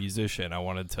to be a musician, I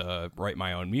wanted to write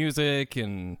my own music,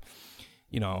 and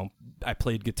I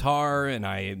played guitar and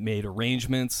I made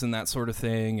arrangements and that sort of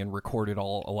thing, and recorded a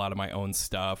lot of my own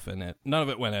stuff, and none of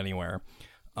it went anywhere.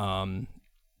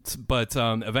 But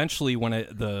eventually, when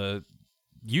the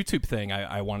YouTube thing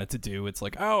I wanted to do, it's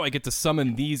I get to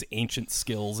summon these ancient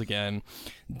skills again,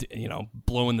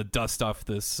 blowing the dust off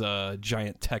this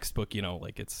giant textbook,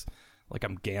 it's like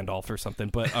I'm Gandalf or something.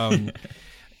 But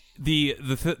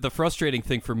the frustrating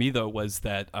thing for me though was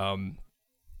that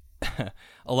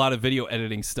a lot of video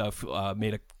editing stuff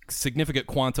made a significant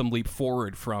quantum leap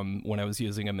forward from when I was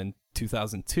using them in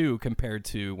 2002 compared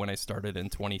to when I started in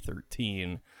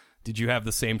 2013. Did you have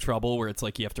the same trouble where it's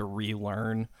you have to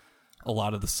relearn a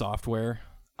lot of the software?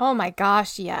 Oh my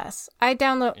gosh, yes. I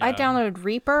downloaded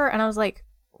Reaper and I was like,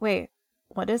 wait,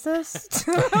 what is this?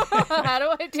 How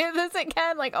do I do this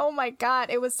again? Oh my God,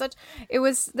 there was such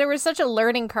a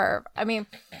learning curve.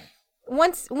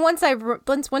 Once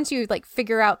you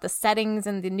figure out the settings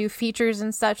and the new features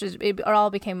and such, it all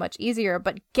became much easier.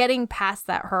 But getting past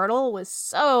that hurdle was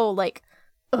so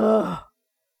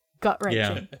gut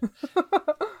wrenching. Yeah.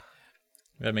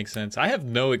 That makes sense. I have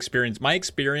no experience. My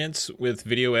experience with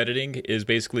video editing is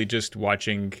basically just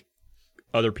watching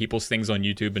other people's things on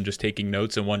YouTube and just taking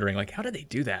notes and wondering how did they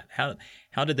do that?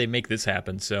 How did they make this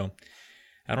happen? So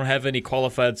I don't have any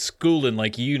qualified schooling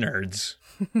like you nerds.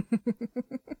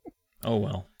 Oh,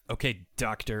 well. Okay,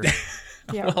 doctor.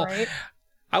 Yeah, well, right?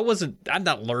 I'm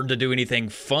not learned to do anything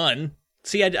fun.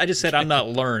 See, I just said I'm not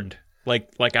learned.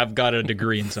 Like I've got a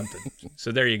degree in something.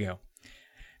 So there you go.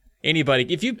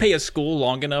 Anybody, if you pay a school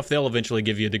long enough, they'll eventually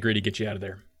give you a degree to get you out of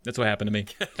there. That's what happened to me.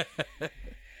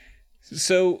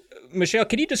 So, Michelle,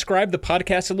 can you describe the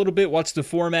podcast a little bit? What's the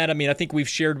format? I mean, I think we've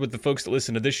shared with the folks that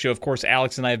listen to this show. Of course,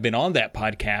 Alex and I have been on that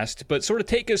podcast, but sort of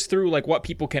take us through like what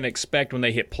people can expect when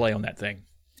they hit play on that thing.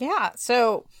 Yeah.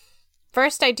 So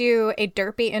first I do a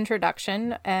derpy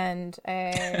introduction and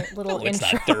a little No, it's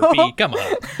intro. not derpy. Come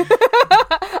on.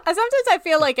 Sometimes I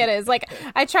feel like it is. Like,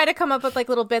 I try to come up with like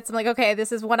little bits. I'm like, okay,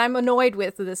 this is what I'm annoyed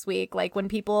with this week. Like when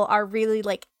people are really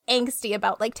like angsty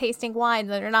about like tasting wine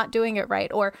and they're not doing it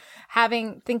right, or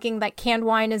thinking that canned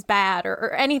wine is bad,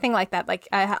 or anything like that. Like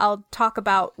I'll talk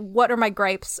about what are my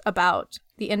gripes about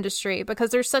the industry,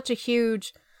 because there's such a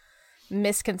huge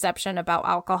misconception about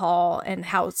alcohol and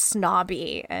how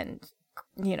snobby and,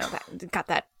 you know, that got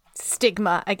that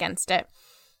stigma against it.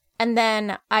 And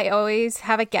then I always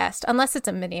have a guest, unless it's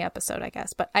a mini episode, I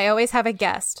guess, but I always have a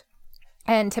guest.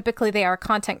 And typically they are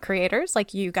content creators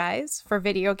like you guys for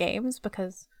video games,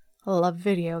 because I love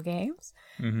video games.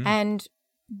 Mm-hmm. And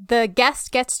the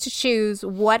guest gets to choose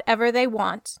whatever they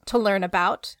want to learn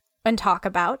about and talk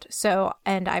about. So,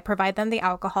 and I provide them the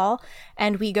alcohol,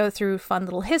 and we go through fun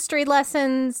little history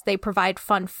lessons. They provide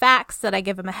fun facts that I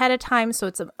give them ahead of time. So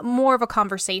it's more of a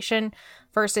conversation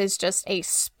versus just a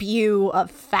spew of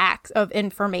facts, of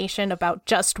information about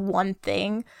just one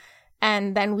thing.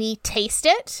 And then we taste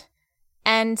it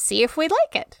and see if we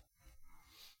like it.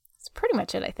 That's pretty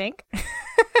much it, I think.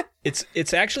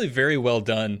 It's actually very well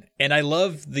done, and I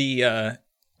love the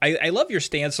I love your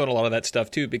stance on a lot of that stuff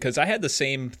too, because I had the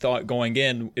same thought going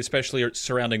in, especially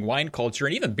surrounding wine culture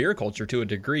and even beer culture to a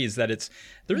degree, is that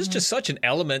there's just such an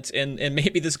element, and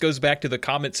maybe this goes back to the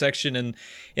comment section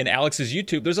in Alex's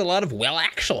YouTube. There's a lot of well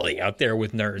actually out there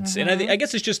with nerds, and I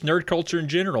guess it's just nerd culture in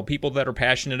general. People that are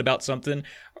passionate about something,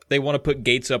 they want to put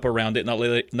gates up around it,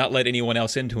 not let anyone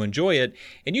else in to enjoy it.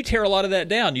 And you tear a lot of that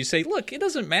down. You say, look, it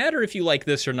doesn't matter if you like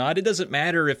this or not. It doesn't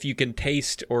matter if you can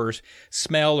taste or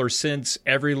smell or sense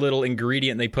every little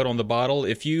ingredient they put on the bottle.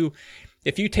 If you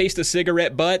taste a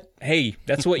cigarette butt, hey,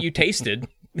 that's what you tasted.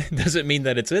 Doesn't mean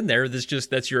that it's in there.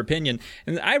 That's your opinion.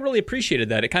 And I really appreciated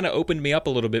that. It kind of opened me up a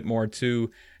little bit more to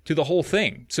the whole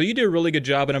thing. So you did a really good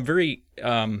job, and I'm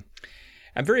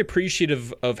very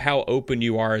appreciative of how open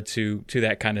you are to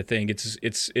that kind of thing.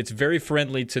 It's very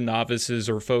friendly to novices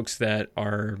or folks that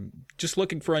are just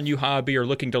looking for a new hobby or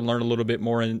looking to learn a little bit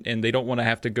more, and they don't want to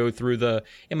have to go through the,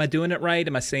 am I doing it right?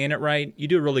 Am I saying it right? You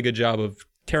do a really good job of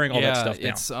tearing all that stuff down.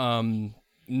 It's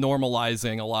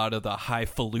normalizing a lot of the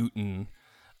highfalutin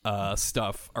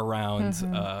stuff around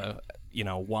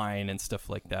wine and stuff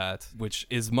like that, which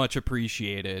is much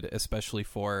appreciated, especially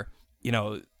for,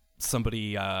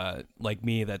 somebody like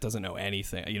me that doesn't know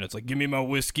anything. It's like, give me my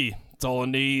whiskey, it's all I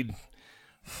need.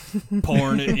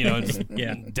 Pouring it,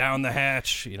 just down the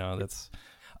hatch. That's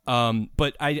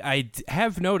but I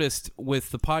have noticed with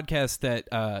the podcast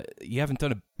that you haven't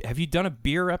done have you done a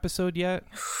beer episode yet?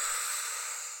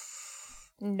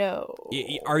 No.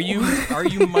 Are you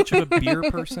much of a beer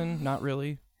person? Not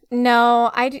really.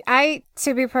 No, I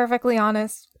to be perfectly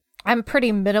honest, I'm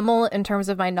pretty minimal in terms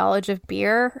of my knowledge of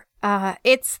beer.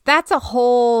 That's a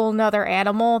whole nother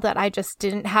animal that I just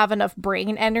didn't have enough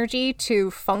brain energy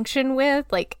to function with.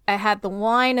 Like, I had the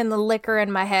wine and the liquor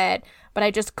in my head, but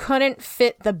I just couldn't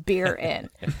fit the beer in.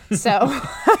 So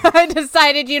I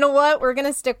decided, you know what? We're going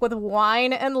to stick with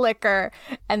wine and liquor,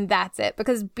 and that's it.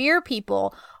 Because beer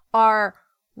people are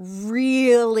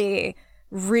really,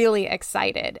 really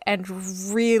excited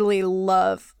and really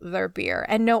love their beer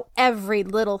and know every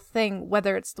little thing,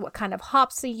 whether it's what kind of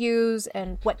hops they use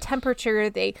and what temperature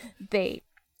they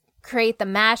create the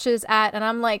mashes at. And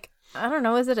I'm like, I don't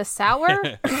know, is it a sour?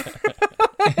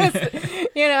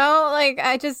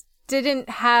 I just didn't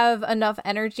have enough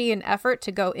energy and effort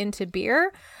to go into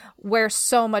beer, where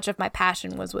so much of my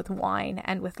passion was with wine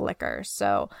and with liquor.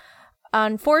 So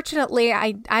unfortunately,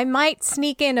 I might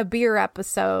sneak in a beer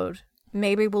episode.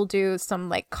 Maybe we'll do some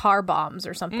like car bombs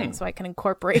or something so I can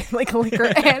incorporate like liquor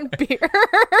and beer.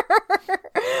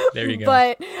 There you go.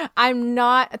 But I'm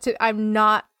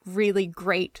not really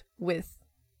great with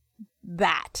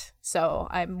that. So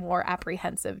I'm more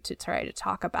apprehensive to try to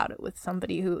talk about it with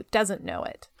somebody who doesn't know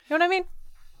it. You know what I mean?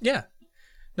 Yeah.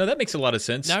 No, that makes a lot of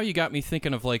sense. Now you got me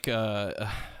thinking of like,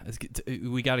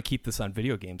 we got to keep this on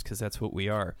video games because that's what we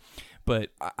are. But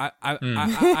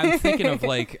I'm thinking of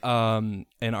like an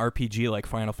RPG like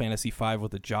Final Fantasy V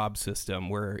with a job system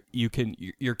where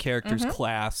your character's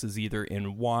class is either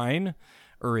in wine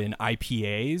or in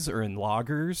IPAs or in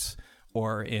lagers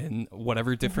or in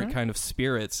whatever different kind of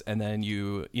spirits, and then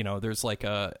there's like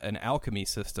an alchemy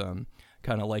system,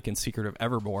 kind of like in Secret of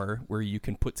Evermore, where you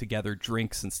can put together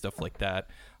drinks and stuff like that.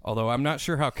 Although I'm not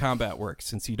sure how combat works,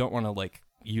 since you don't want to like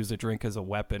use a drink as a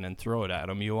weapon and throw it at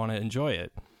them. You want to enjoy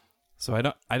it. So I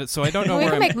don't know We where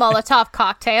can I'm make Molotov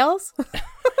cocktails.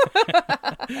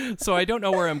 So I don't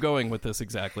know where I'm going with this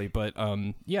exactly, but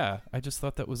yeah, I just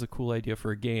thought that was a cool idea for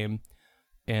a game,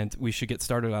 and we should get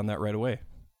started on that right away.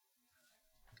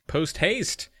 Post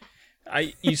haste.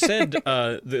 You said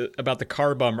about the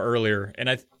car bum earlier, and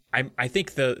I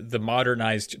think the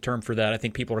modernized term for that, I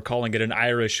think people are calling it an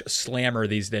Irish slammer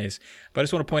these days. But I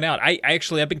just want to point out,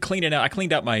 I've been cleaning out. I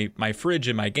cleaned out my fridge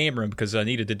in my game room because I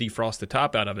needed to defrost the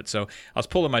top out of it. So I was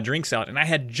pulling my drinks out, and I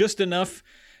had just enough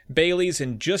Baileys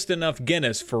and just enough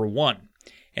Guinness for one.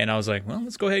 And I was like, well,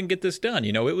 let's go ahead and get this done.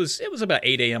 You know, it was about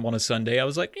 8 a.m. on a Sunday. I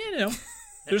was like,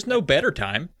 there's no better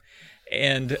time.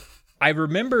 And I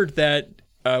remembered that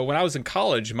when I was in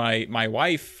college, my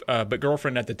wife, but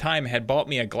girlfriend at the time, had bought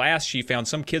me a glass she found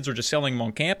some kids were just selling them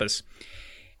on campus.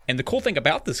 And the cool thing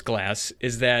about this glass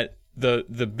is that the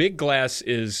big glass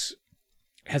has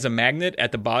a magnet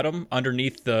at the bottom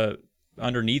underneath the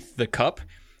cup,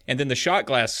 and then the shot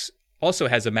glass also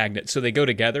has a magnet, so they go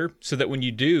together, so that when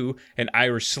you do an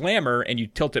Irish slammer and you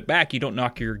tilt it back, you don't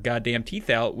knock your goddamn teeth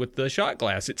out with the shot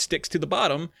glass. It sticks to the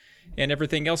bottom, and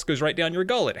everything else goes right down your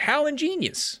gullet. How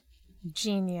ingenious.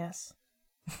 Genius.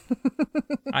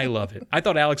 I love it. I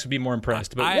thought Alex would be more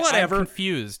impressed, but whatever. I'm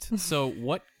confused. So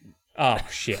what? Oh,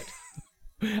 shit.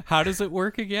 How does it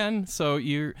work again? So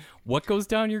what goes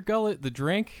down your gullet? The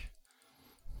drink?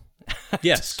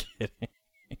 Yes. Just kidding.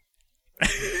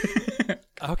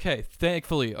 Okay,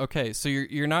 thankfully. Okay, so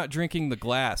you're not drinking the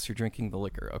glass, you're drinking the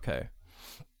liquor. Okay.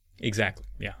 Exactly.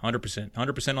 Yeah, 100%.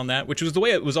 100% on that, which was the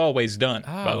way it was always done,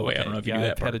 by the way. Okay. I don't know if you knew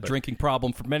that I've part. Had a drinking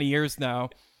problem for many years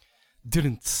now.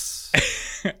 Didn't.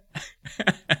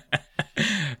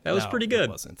 That was pretty good. It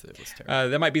wasn't. It was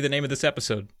terrible. That might be the name of this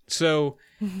episode. So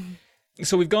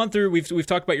we've gone through, we've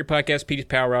talked about your podcast, Petey's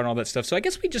Power Hour, and all that stuff. So I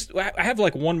guess I have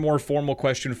like one more formal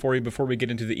question for you before we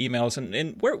get into the emails.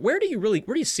 And where do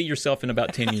you see yourself in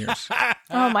about 10 years?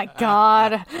 Oh my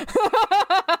God.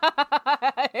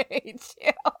 I hate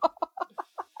you.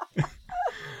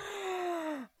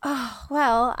 Oh,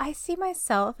 well, I see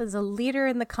myself as a leader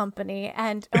in the company,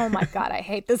 and oh my God, I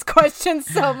hate this question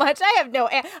so much. I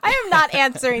am not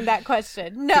answering that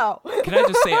question. No. Can I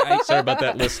just say, sorry about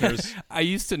that, listeners. I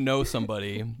used to know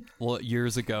somebody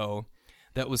years ago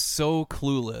that was so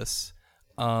clueless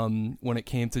when it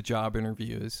came to job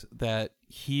interviews that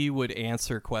he would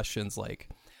answer questions like,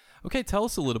 "Okay, tell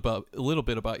us a little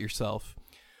bit about yourself."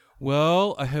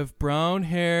 Well, I have brown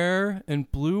hair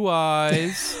and blue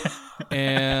eyes,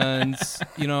 and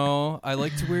I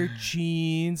like to wear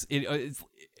jeans. It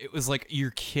was like,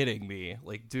 you're kidding me,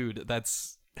 like, dude,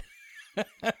 that's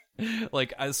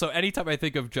like. So anytime I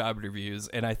think of job interviews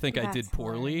and I think I did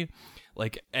poorly,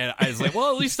 and I was like,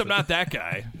 well, at least I'm not that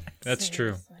guy. That's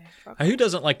true. Who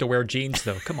doesn't like to wear jeans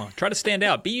though? Come on, try to stand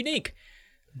out, be unique.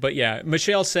 But yeah,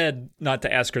 Michelle said not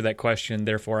to ask her that question,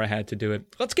 therefore I had to do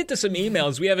it. Let's get to some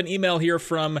emails. We have an email here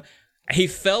from a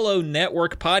fellow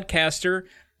network podcaster.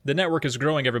 The network is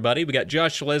growing, everybody. We got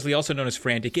Josh Leslie, also known as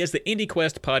Frantic. He has the Indie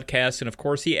Quest podcast, and of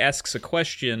course he asks a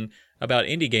question about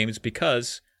indie games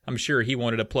because I'm sure he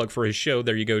wanted a plug for his show.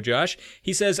 There you go, Josh.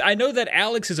 He says, I know that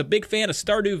Alex is a big fan of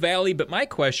Stardew Valley, but my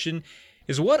question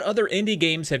is, what other indie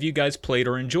games have you guys played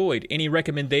or enjoyed? Any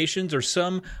recommendations or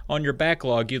some on your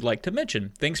backlog you'd like to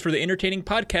mention? Thanks for the entertaining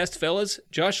podcast, fellas.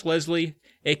 Josh Leslie,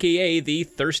 a.k.a. the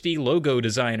Thirsty Logo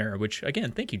Designer, which,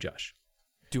 again, thank you, Josh.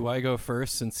 Do I go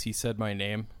first since he said my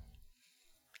name?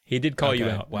 He did call you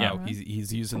out. Wow, Yeah.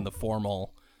 He's using the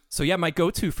formal. So yeah, my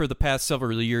go-to for the past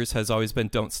several years has always been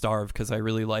Don't Starve, because I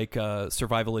really like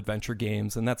survival adventure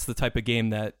games, and that's the type of game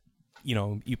that,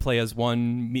 you play as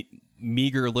one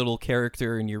meager little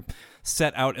character, and you're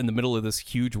set out in the middle of this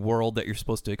huge world that you're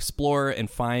supposed to explore and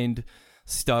find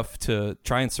stuff to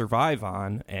try and survive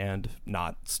on and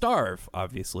not starve,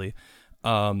 obviously.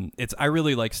 I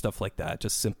really like stuff like that,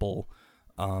 just simple.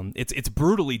 It's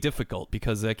brutally difficult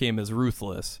because that game is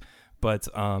ruthless, but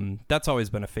that's always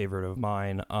been a favorite of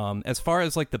mine. As far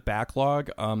as like the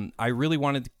backlog, I really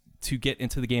wanted to get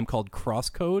into the game called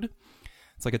Crosscode.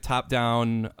 It's like a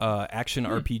top-down action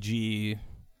RPG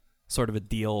sort of a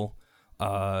deal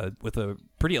with a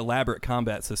pretty elaborate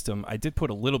combat system. I did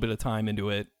put a little bit of time into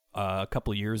it a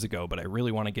couple of years ago, but I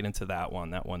really want to get into that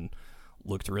one. That one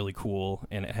looked really cool,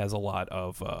 and it has a lot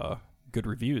of good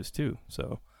reviews too.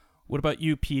 So what about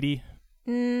you, Petey?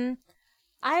 I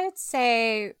would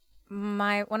say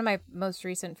one of my most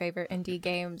recent favorite indie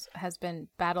games has been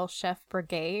Battle Chef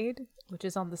Brigade, which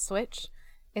is on the Switch.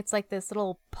 It's like this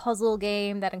little puzzle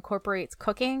game that incorporates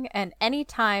cooking, and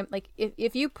anytime, like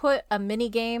if you put a mini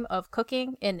game of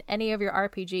cooking in any of your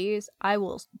RPGs, I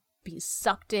will be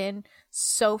sucked in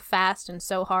so fast and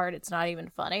so hard it's not even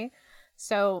funny.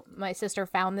 So my sister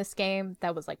found this game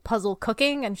that was like puzzle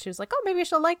cooking, and she was like, oh, maybe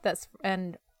she'll like this.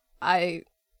 And I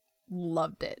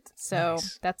loved it. So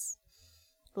Nice. that's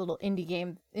little indie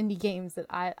games that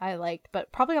I liked.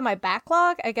 But probably on my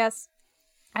backlog, I guess,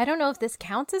 I don't know if this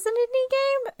counts as an indie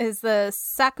game, is the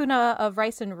Sakuna of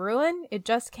Rice and Ruin. It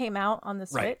just came out on the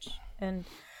Switch. Right. And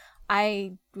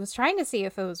I was trying to see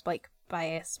if it was like by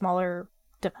a smaller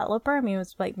developer. I mean, it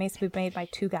was like basically made by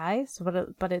two guys,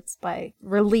 but it's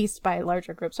released by a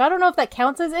larger group. So I don't know if that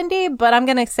counts as indie, but I'm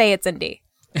gonna say it's indie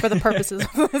for the purposes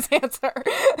of this answer.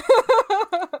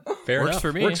 Fair Works enough.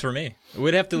 for me. Works for me.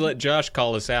 We'd have to let Josh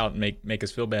call us out and make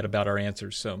us feel bad about our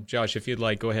answers. So, Josh, if you'd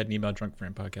like, go ahead and email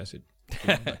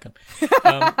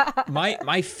drunkfriendpodcast@gmail.com.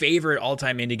 My favorite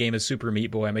all-time indie game is Super Meat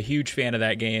Boy. I'm a huge fan of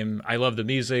that game. I love the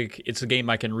music. It's a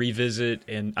game I can revisit,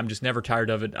 and I'm just never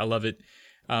tired of it. I love it.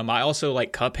 I also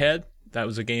like Cuphead. That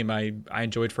was a game I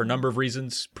enjoyed for a number of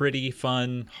reasons. Pretty,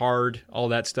 fun, hard, all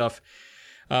that stuff.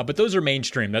 But those are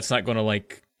mainstream. That's not going to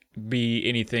be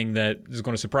anything that is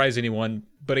going to surprise anyone.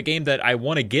 But a game that I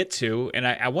want to get to, and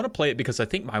I want to play it because I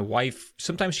think my wife,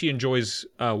 sometimes she enjoys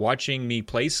watching me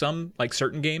play some,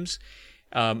 certain games.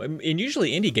 And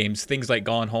usually indie games, things like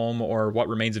Gone Home or What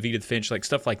Remains of Edith Finch,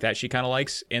 stuff like that she kind of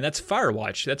likes. And that's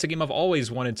Firewatch. That's a game I've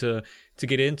always wanted to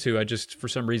get into. I just, for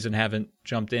some reason, haven't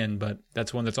jumped in, but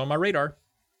that's one that's on my radar.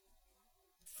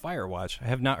 Firewatch. I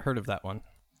have not heard of that one.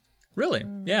 Really?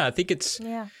 Yeah, I think it's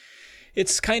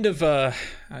kind of,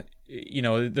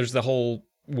 there's the whole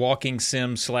walking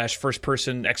sim / first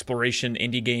person exploration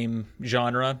indie game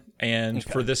genre. And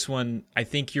for this one, I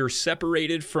think you're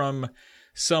separated from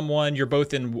someone. You're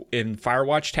both in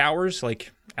Firewatch towers,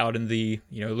 out in the,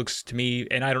 it looks to me,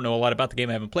 and I don't know a lot about the game,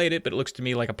 I haven't played it, but it looks to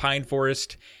me like a pine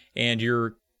forest, and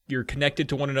you're connected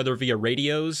to one another via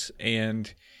radios,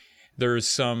 and there's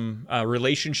some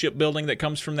relationship building that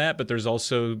comes from that, but there's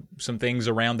also some things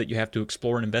around that you have to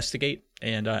explore and investigate.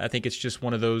 And I think it's just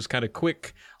one of those kind of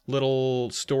quick little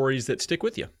stories that stick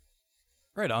with you.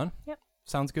 Right on. Yep.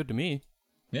 Sounds good to me.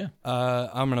 Yeah.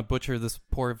 I'm gonna butcher this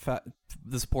poor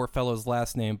fellow's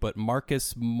last name, but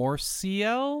Marcus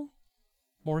Morciel,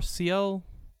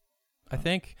 I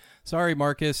think. Sorry,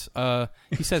 Marcus.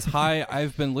 He says, hi,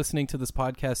 I've been listening to this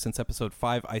podcast since episode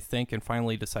 5, I think, and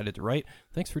finally decided to write.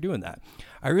 Thanks for doing that.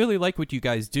 I really like what you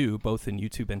guys do, both in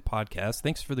YouTube and podcast.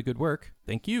 Thanks for the good work.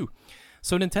 Thank you.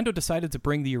 So Nintendo decided to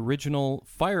bring the original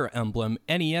Fire Emblem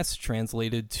NES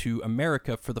translated to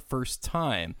America for the first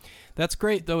time. That's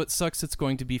great, though it sucks it's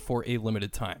going to be for a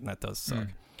limited time. That does suck.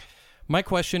 My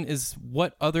question is,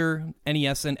 what other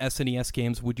NES and SNES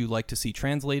games would you like to see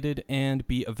translated and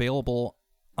be available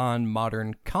on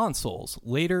modern consoles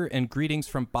later? And greetings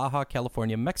from Baja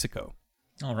California, Mexico.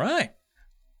 All right.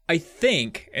 I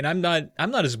think, and I'm not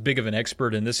as big of an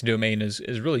expert in this domain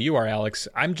as really you are, Alex.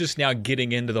 I'm just now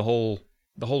getting into the whole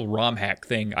ROM hack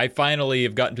thing. I finally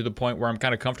have gotten to the point where I'm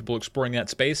kind of comfortable exploring that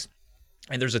space.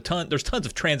 And there's tons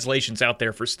of translations out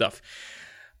there for stuff.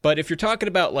 But if you're talking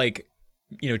about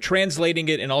translating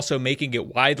it and also making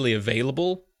it widely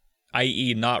available,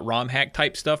 i.e. not ROM hack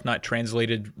type stuff, not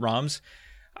translated ROMs,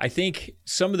 I think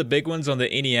some of the big ones on the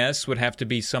NES would have to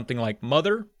be something like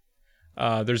Mother.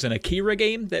 There's an Akira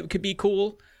game that could be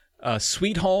cool.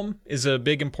 Sweet Home is a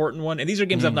big important one. And these are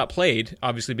games I've not played,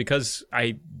 obviously, because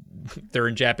they're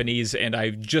in Japanese and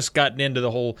I've just gotten into the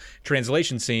whole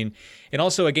translation scene. And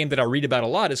also a game that I read about a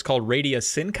lot is called Radia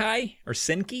Senkai or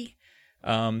Senki.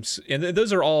 And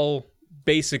those are all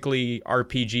basically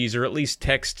RPGs, or at least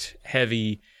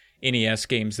text-heavy NES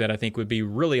games that I think would be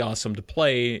really awesome to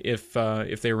play if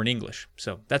they were in English.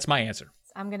 So that's my answer.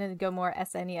 I'm gonna go more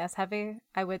SNES heavy.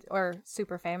 Or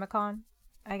Super Famicom,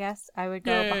 I guess. I would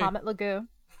go Bahamut Lagoon.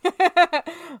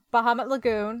 Bahamut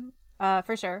Lagoon,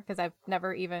 for sure, because I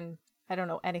don't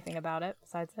know anything about it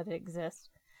besides that it exists.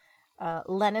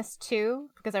 Lennis 2,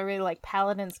 because I really like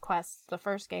Paladin's Quest, the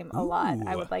first game, a lot.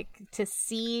 I would like to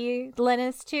see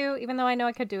Lennis 2, even though I know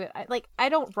I could do it. I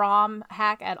don't ROM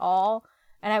hack at all,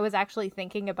 and I was actually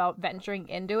thinking about venturing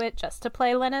into it just to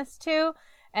play Lennis 2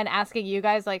 and asking you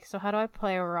guys, so how do I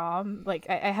play a ROM?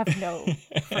 I have no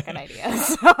freaking idea.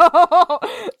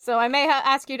 So I may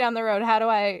ask you down the road, how do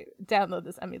I download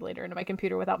this emulator into my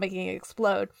computer without making it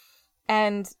explode?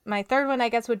 And my third one, I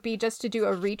guess, would be just to do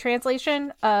a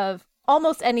retranslation of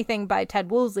almost anything by Ted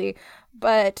Woolsey,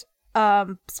 but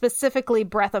specifically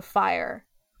Breath of Fire.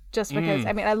 Just because,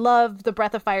 I love the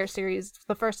Breath of Fire series,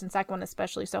 the first and second one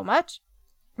especially, so much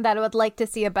that I would like to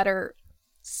see a better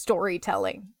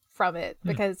storytelling from it.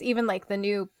 Because even the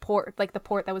new port, the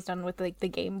port that was done with the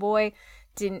Game Boy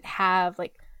didn't have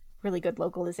really good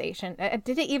localization.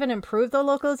 Did it even improve the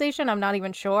localization? I'm not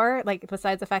even sure. Like,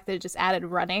 besides the fact that it just added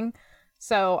running.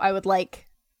 So I would like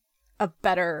a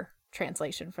better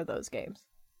translation for those games.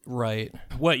 Right.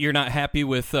 What, you're not happy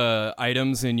with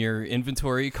items in your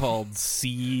inventory called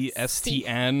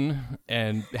CSTN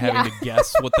and having to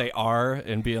guess what they are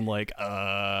and being like,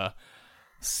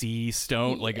 sea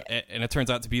stone, like, and it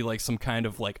turns out to be like some kind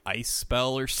of like ice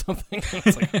spell or something.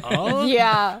 It's like, oh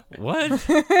yeah, what?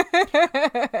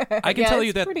 I can tell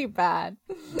you that pretty bad.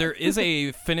 there is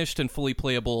a finished and fully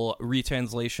playable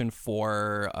retranslation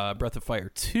for Breath of Fire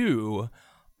 2,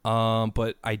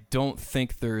 but I don't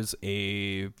think there's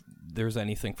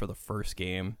anything for the first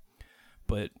game.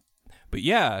 But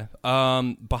yeah,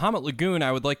 Bahamut Lagoon,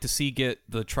 I would like to see get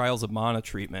the Trials of Mana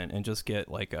treatment and just get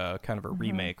like a kind of a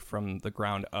remake from the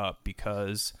ground up,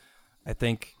 because I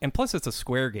think, and plus it's a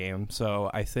Square game,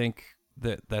 so I think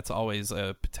that's always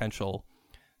a potential.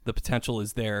 The potential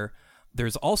is there.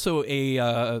 There's also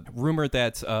a rumor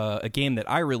that a game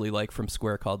that I really like from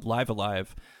Square called Live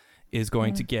Alive is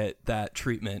going to get that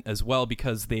treatment as well,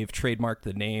 because they've trademarked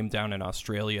the name down in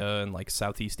Australia and like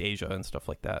Southeast Asia and stuff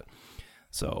like that.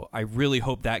 So I really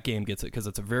hope that game gets it, because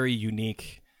it's a very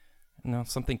unique... No,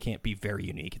 something can't be very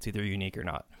unique. It's either unique or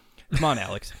not. Come on,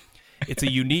 Alex. It's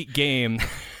a unique game.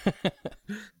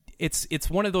 It's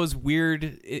one of those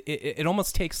weird... It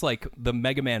almost takes like the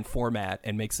Mega Man format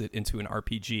and makes it into an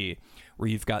RPG, where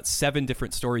you've got 7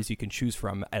 different stories you can choose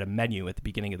from at a menu at the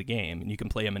beginning of the game, and you can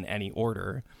play them in any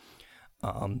order.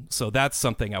 So that's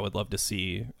something I would love to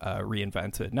see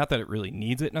reinvented. Not that it really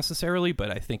needs it necessarily,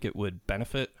 but I think it would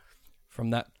benefit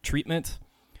from that treatment.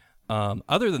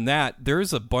 Other than that,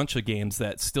 there's a bunch of games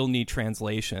that still need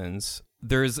translations.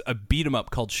 There's a beat 'em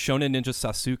up called Shonen Ninja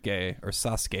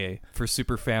Sasuke for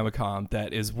Super Famicom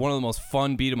that is one of the most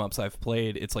fun beat 'em ups I've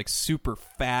played. It's like super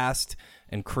fast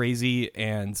and crazy,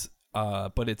 and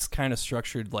but it's kind of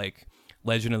structured like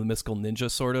Legend of the Mystical Ninja,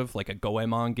 sort of like a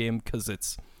Goemon game,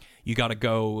 because you got to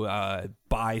go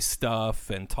buy stuff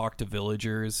and talk to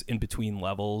villagers in between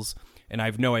levels, and I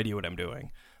have no idea what I'm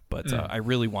doing. But I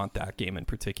really want that game in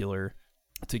particular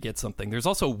to get something. There's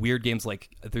also weird games, like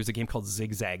there's a game called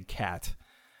Zigzag Cat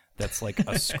that's like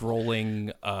a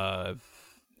scrolling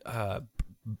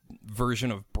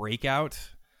version of Breakout.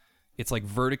 It's like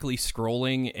vertically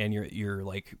scrolling, and you're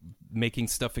like making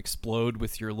stuff explode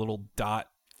with your little dot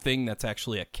thing that's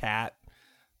actually a cat.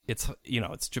 It's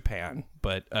it's Japan,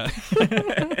 but but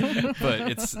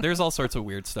there's all sorts of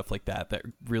weird stuff like that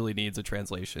really needs a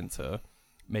translation to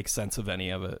make sense of any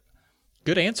of it.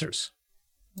 Good answers.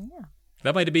 Yeah.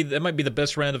 That might be the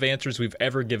best round of answers we've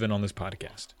ever given on this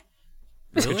podcast.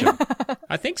 Really? Good job.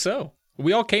 I think so.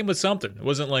 We all came with something. It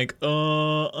wasn't like, I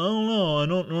don't know, I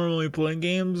don't normally play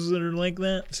games that are like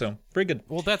that. So, pretty good.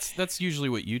 Well, that's usually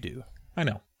what you do. I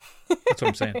know. That's what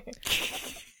I'm saying.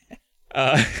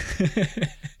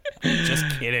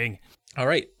 Just kidding. All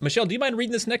right. Michelle, do you mind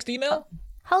reading this next email?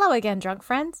 Hello again, drunk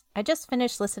friends. I just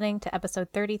finished listening to episode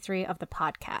 33 of the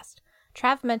podcast.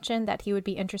 Trav mentioned that he would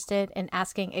be interested in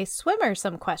asking a swimmer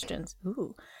some questions.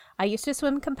 Ooh. I used to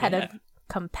swim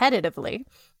competitively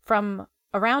from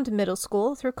around middle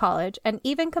school through college, and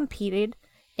even competed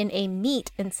in a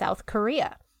meet in South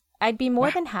Korea. I'd be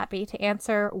more than happy to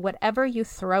answer whatever you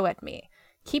throw at me.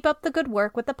 Keep up the good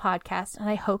work with the podcast, and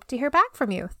I hope to hear back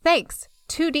from you. Thanks.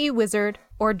 2D Wizard,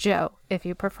 or Joe, if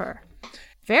you prefer.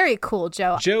 Very cool,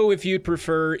 Joe. Joe, if you'd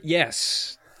prefer,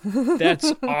 yes.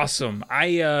 That's awesome.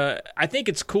 I think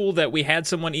it's cool that we had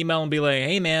someone email and be like,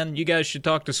 hey, man, you guys should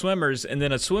talk to swimmers. And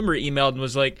then a swimmer emailed and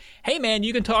was like, hey, man,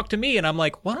 you can talk to me. And I'm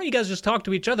like, why don't you guys just talk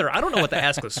to each other? I don't know what to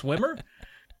ask a swimmer.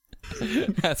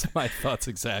 That's my thoughts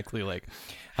exactly. Like,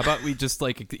 how about we just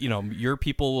like, your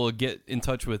people will get in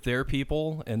touch with their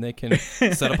people and they can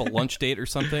set up a lunch date or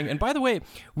something. And by the way,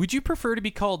 would you prefer to be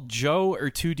called Joe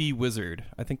or 2D Wizard?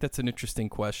 I think that's an interesting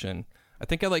question. I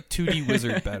think I like 2D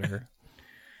Wizard better.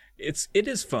 It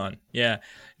is fun. Yeah.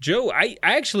 Joe, I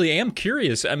actually am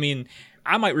curious. I mean,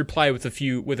 I might reply with a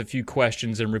few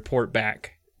questions and report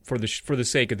back for the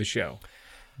sake of the show.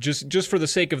 Just for the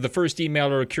sake of the first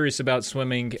emailer curious about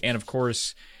swimming, and of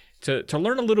course to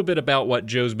learn a little bit about what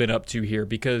Joe's been up to here,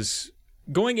 because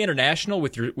going international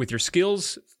with your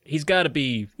skills, he's got to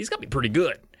be pretty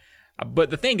good. But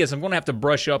the thing is, I'm going to have to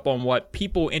brush up on what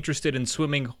people interested in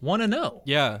swimming want to know.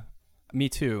 Yeah. Me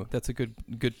too. That's a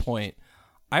good point.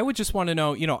 I would just want to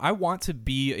know, I want to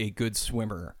be a good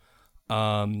swimmer.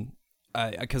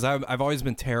 Because I've always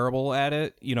been terrible at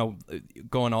it,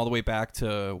 going all the way back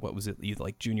to, what was it,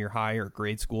 like junior high or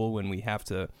grade school, when we have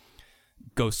to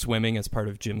go swimming as part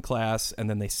of gym class, and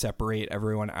then they separate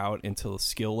everyone out into a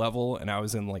skill level, and I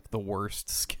was in like the worst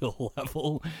skill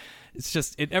level. It's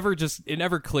just it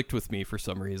never clicked with me for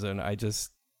some reason. I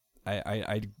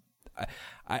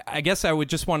guess I would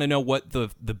just want to know what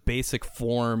the basic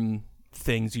form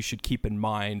things you should keep in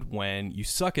mind when you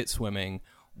suck at swimming.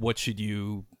 What should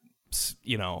you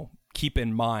keep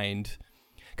in mind?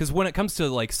 Because when it comes to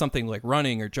like something like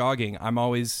running or jogging, I'm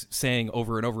always saying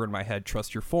over and over in my head,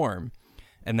 trust your form.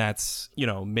 And that's,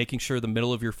 making sure the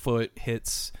middle of your foot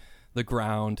hits the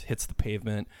ground, hits the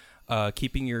pavement,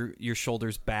 keeping your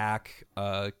shoulders back,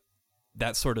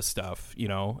 that sort of stuff,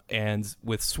 And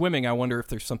with swimming, I wonder if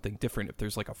there's something different, if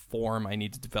there's like a form I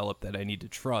need to develop that I need to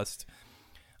trust.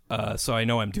 So I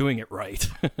know I'm doing it right.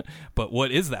 But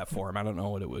what is that form? I don't know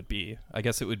what it would be. I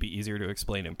guess it would be easier to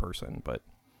explain in person, but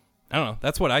I don't know.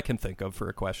 That's what I can think of for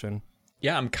a question.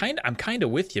 Yeah, I'm kind of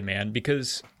with you, man,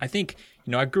 because I think,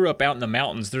 I grew up out in the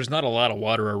mountains. There's not a lot of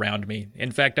water around me.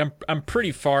 In fact, I'm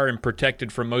pretty far and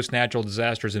protected from most natural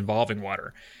disasters involving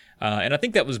water. And I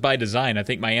think that was by design. I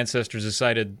think my ancestors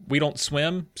decided we don't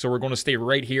swim, so we're going to stay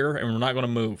right here and we're not going to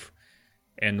move.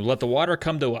 And let the water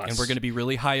come to us. And we're going to be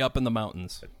really high up in the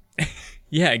mountains.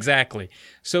 Yeah, exactly.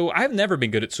 So I've never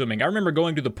been good at swimming. I remember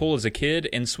going to the pool as a kid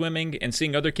and swimming and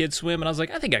seeing other kids swim, and I was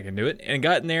like, I think I can do it. And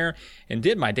got in there and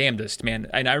did my damnedest, man.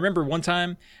 And I remember one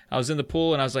time I was in the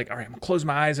pool and I was like, all right, I'm going to close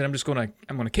my eyes and I'm going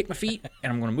to kick my feet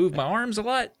and I'm going to move my arms a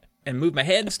lot and move my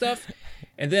head and stuff.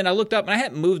 And then I looked up and I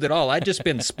hadn't moved at all. I'd just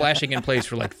been splashing in place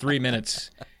for like 3 minutes.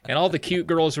 And all the cute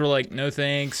girls were like, no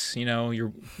thanks,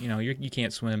 you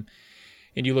can't swim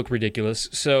and you look ridiculous.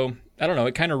 So I don't know,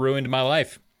 it kind of ruined my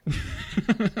life.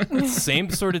 Same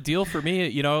sort of deal for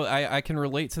me. I can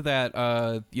relate to that,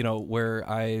 where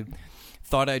I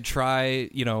thought I'd try,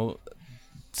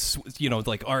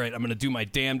 like, all right, I'm going to do my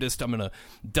damnedest. I'm going to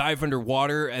dive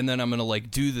underwater, and then I'm going to like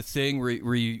do the thing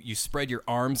where you spread your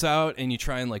arms out and you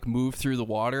try and like move through the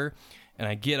water. And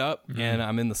I get up and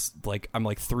I'm in this, like, I'm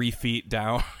like 3 feet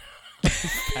down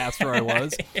past where I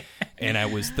was. And I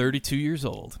was 32 years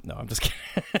old. No, I'm just kidding.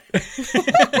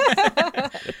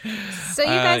 So you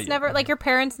guys never, like, your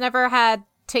parents never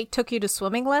took you to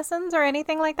swimming lessons or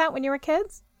anything like that when you were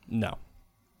kids? No.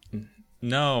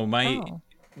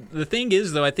 The thing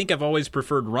is, though, I think I've always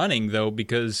preferred running, though,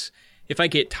 because if I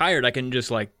get tired, I can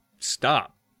just, like,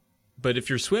 stop. But if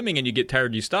you're swimming and you get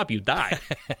tired, you stop, you die.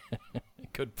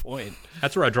 Good point.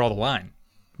 That's where I draw the line.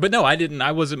 But no, I didn't.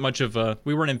 I wasn't much of a.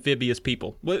 We weren't amphibious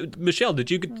people. Michelle, did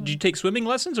you take swimming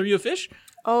lessons? Are you a fish?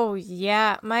 Oh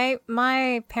yeah,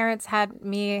 my parents had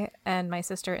me and my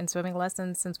sister in swimming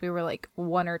lessons since we were like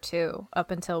 1 or 2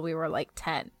 up until we were like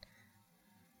 10.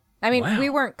 I mean, Wow. We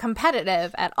weren't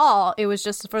competitive at all. It was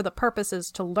just for the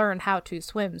purposes to learn how to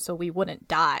swim so we wouldn't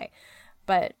die.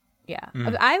 But yeah,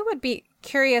 I would be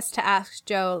curious to ask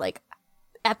Joe, like,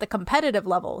 at the competitive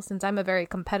level, since I'm a very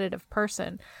competitive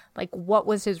person, like, what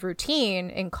was his routine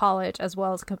in college as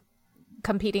well as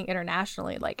competing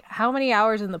internationally? Like, how many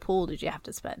hours in the pool did you have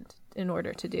to spend in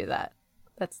order to do that?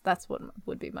 That's what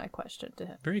would be my question to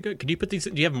him. Very good. Can you put these?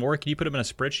 Do you have more? Can you put them in a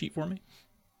spreadsheet for me?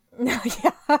 No,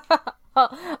 yeah.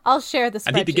 I'll share the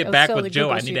spreadsheet. I need to get back with Joe.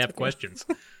 I need to have questions.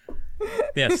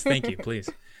 Yes, thank you, please.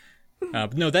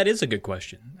 No, that is a good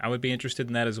question. I would be interested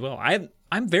in that as well.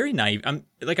 I'm very naive.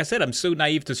 Like I said, I'm so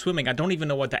naive to swimming. I don't even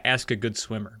know what to ask a good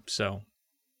swimmer. So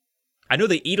I know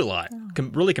they eat a lot.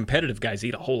 Really competitive guys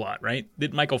eat a whole lot, right?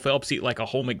 Did Michael Phelps eat like a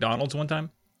whole McDonald's one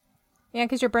time? Yeah,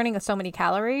 because you're burning so many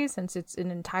calories since it's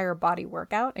an entire body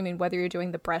workout. I mean, whether you're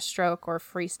doing the breaststroke or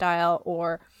freestyle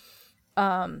or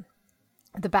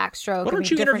the backstroke. Why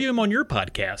don't you interview him on your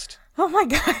podcast? Oh my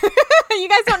God. You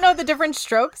guys don't know the different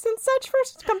strokes and such for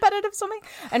competitive swimming?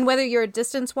 And whether you're a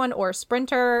distance one or a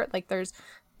sprinter, like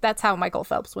that's how Michael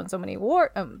Phelps won so many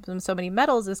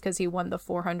medals, is because he won the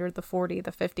 400, the 40,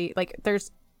 the 50. Like,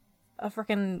 there's a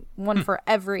freaking one for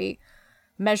every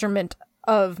measurement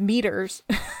of meters.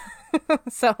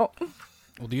 So,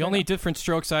 well, the only different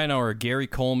strokes I know are Gary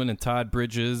Coleman and Todd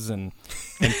Bridges and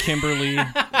Kimberly,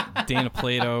 Dana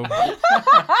Plato.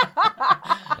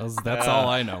 That's all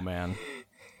I know, man.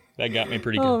 That got me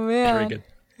pretty good. Oh, man. Very good.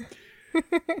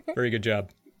 Very good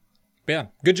job. Yeah,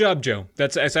 good job, Joe.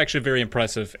 That's actually very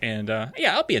impressive. And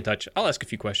yeah, I'll be in touch. I'll ask a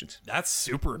few questions. That's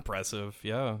super impressive.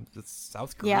 Yeah, it's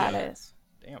South Korea. Yeah, it is.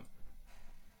 Damn.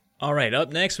 All right,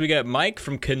 up next, we got Mike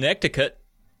from Connecticut.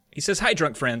 He says, "Hi,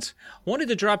 drunk friends. Wanted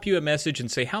to drop you a message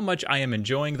and say how much I am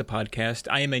enjoying the podcast.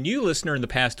 I am a new listener in the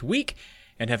past week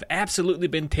and have absolutely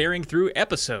been tearing through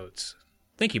episodes."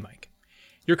 Thank you, Mike.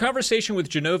 Your conversation with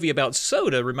Genovi about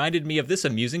soda reminded me of this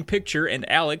amusing picture, and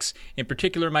Alex, in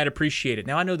particular, might appreciate it.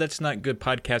 Now, I know that's not good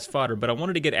podcast fodder, but I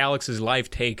wanted to get Alex's live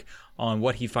take on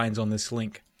what he finds on this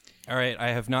link. All right, I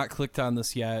have not clicked on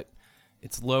this yet.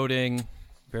 It's loading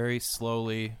very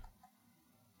slowly.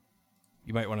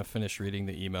 You might want to finish reading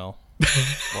the email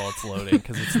while it's loading,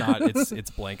 because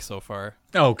it's blank so far.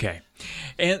 Okay.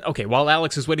 And while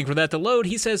Alex is waiting for that to load,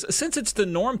 he says, since it's the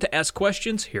norm to ask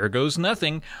questions, here goes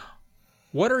nothing.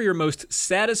 What are your most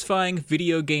satisfying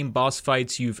video game boss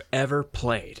fights you've ever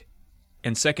played?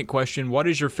 And second question, what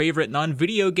is your favorite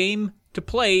non-video game to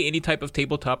play, any type of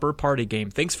tabletop or party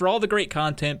game? Thanks for all the great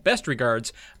content. Best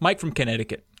regards, Mike from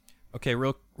Connecticut. Okay,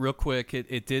 real quick,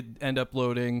 it did end up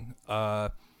loading,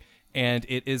 and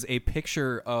it is a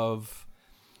picture of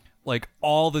like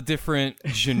all the different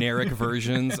generic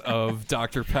versions of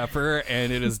Dr. Pepper,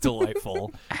 and it is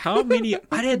delightful. How many?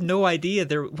 I had no idea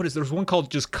there's one called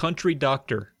just Country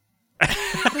Doctor.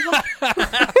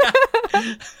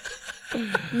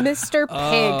 Mr. Pig.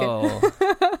 Oh.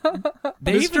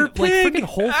 They Mr. even Pig. like freaking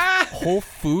Whole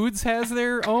Foods has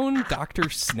their own Dr.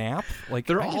 Snap. Like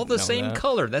They're I all didn't the know same that.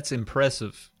 color. That's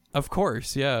impressive. Of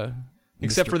course, yeah.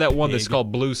 Except Mr. for that one that's Pig.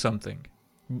 called Blue something.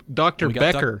 Dr. We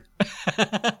got Becker.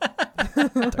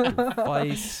 Dr.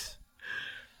 Weiss.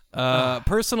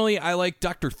 Personally, I like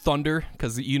Dr. Thunder,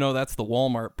 because that's the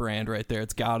Walmart brand right there.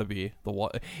 It's got to be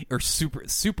or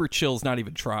Super Chill's not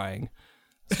even trying.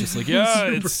 It's just like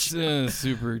it's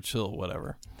Super Chill,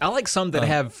 whatever. I like some that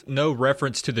have no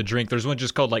reference to the drink. There's one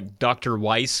just called like Dr.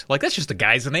 Weiss. Like that's just a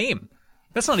guy's name.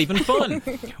 That's not even fun.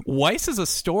 Weiss is a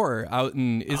store out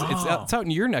in it's out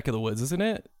in your neck of the woods, isn't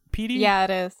it, PD? Yeah, it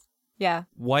is. Yeah.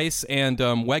 Weiss and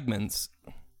Wegmans.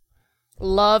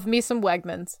 Love me some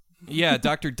Wegmans. Yeah,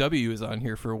 Dr. W is on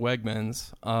here for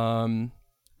Wegmans.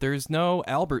 There's no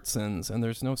Albertsons and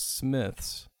there's no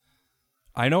Smiths.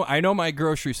 I know my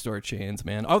grocery store chains,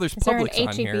 man. Oh, there's there an Publix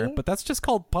on here, H-E-B? but that's just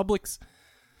called Publix.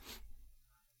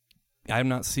 I'm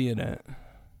not seeing it.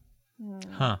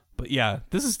 Huh. But yeah,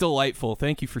 this is delightful.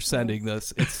 Thank you for sending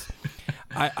this. It's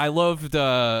I loved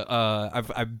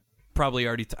I've probably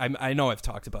already I know I've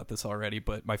talked about this already,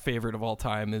 but my favorite of all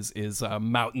time is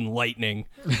Mountain Lightning,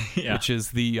 Yeah. which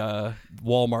is the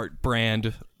Walmart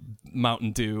brand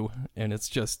Mountain Dew, and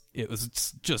it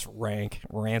was just rank,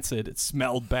 rancid. It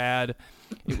smelled bad.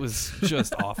 It was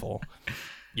just awful.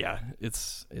 Yeah,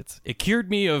 it cured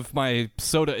me of my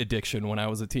soda addiction when I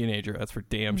was a teenager. That's for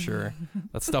damn sure.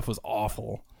 That stuff was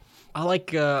awful. I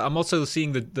like. I'm also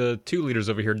seeing the 2 liters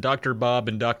over here, Dr. Bob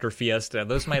and Dr. Fiesta.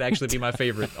 Those might actually be my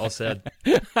favorite. All said.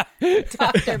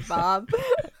 Dr. Bob.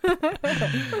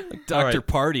 Dr. right.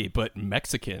 Party, but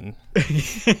Mexican.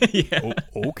 Yeah.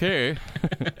 Okay.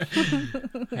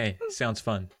 Hey, sounds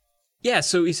fun. Yeah,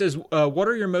 so he says, what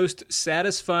are your most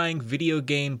satisfying video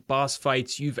game boss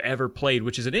fights you've ever played?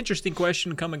 Which is an interesting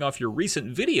question coming off your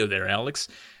recent video there, Alex.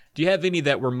 Do you have any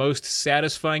that were most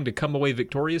satisfying to come away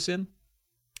victorious in?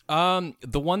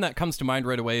 The one that comes to mind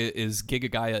right away is Giga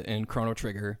Gaia in Chrono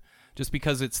Trigger, just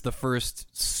because it's the first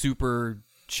super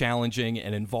challenging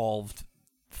and involved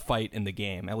fight in the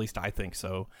game. At least I think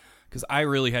so, because I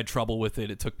really had trouble with it.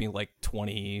 It took me like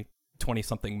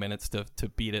 20-something minutes to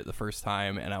beat it the first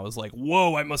time, and I was like,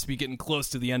 whoa, I must be getting close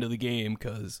to the end of the game,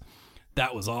 because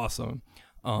that was awesome.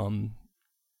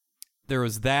 There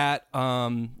was that.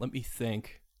 Let me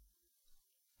think.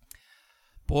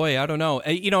 Boy, I don't know.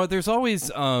 There's always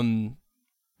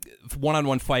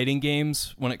one-on-one fighting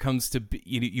games when it comes to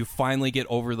you finally get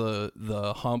over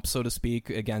the hump, so to speak,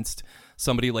 against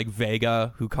somebody like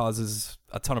Vega, who causes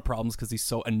a ton of problems because he's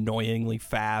so annoyingly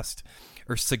fast,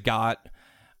 or Sagat,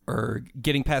 or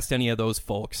getting past any of those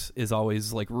folks is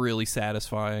always like really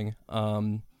satisfying.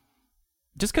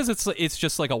 Just because it's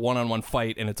just like a one-on-one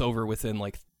fight and it's over within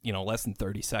like less than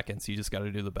 30 seconds. You just got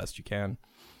to do the best you can.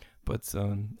 But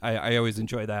I always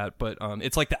enjoy that. But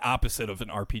it's like the opposite of an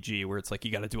RPG, where it's like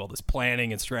you got to do all this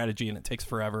planning and strategy, and it takes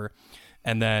forever.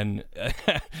 And then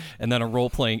and then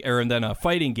a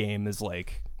fighting game is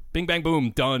like bing bang boom,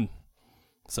 done.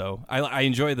 So I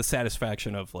enjoy the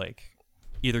satisfaction of like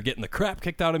either getting the crap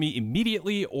kicked out of me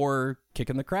immediately or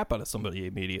kicking the crap out of somebody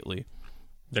immediately.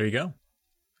 There you go.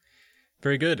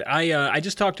 Very good. I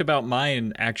just talked about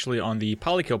mine actually on the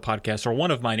Polykill podcast, or one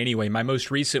of mine anyway, my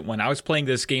most recent one. I was playing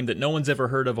this game that no one's ever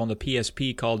heard of on the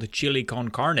PSP called Chili Con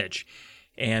Carnage.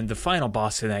 And the final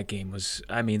boss in that game was,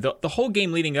 the whole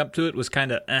game leading up to it was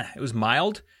kind of, it was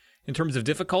mild in terms of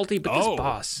difficulty, but this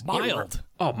boss. Mild.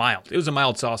 Mild. It was a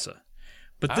mild salsa.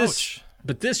 But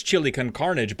this Chili Con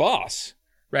Carnage boss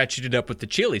ratcheted up with the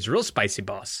chilies, real spicy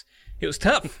boss. It was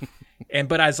tough.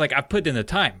 But I was like, I've put in the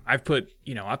time. I put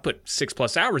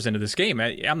 6+ hours into this game.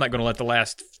 I'm not going to let the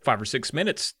last 5 or 6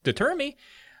 minutes deter me.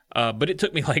 But it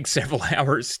took me like several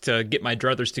hours to get my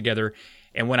druthers together.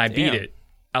 And when I beat it,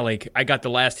 I got the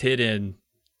last hit in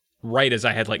right as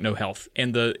I had like no health,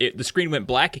 and the screen went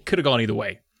black. It could have gone either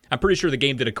way. I'm pretty sure the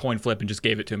game did a coin flip and just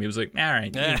gave it to me. It was like, all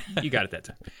right, you got it that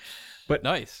time. But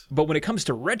nice. But when it comes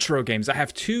to retro games, I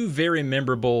have 2 very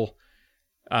memorable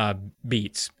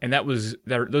beats, and those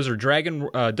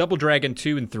are Double Dragon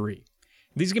 2 and 3.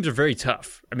 These games are very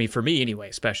tough. I mean, for me anyway,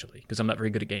 especially because I'm not very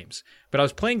good at games. But I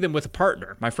was playing them with a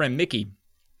partner, my friend Mickey,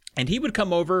 and he would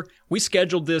come over. We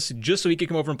scheduled this just so he could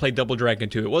come over and play Double Dragon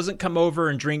 2. It wasn't come over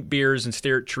and drink beers and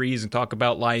stare at trees and talk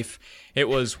about life. It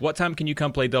was, what time can you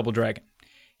come play Double Dragon?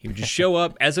 He would just show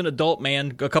up as an adult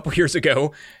man a couple years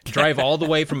ago, drive all the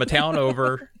way from a town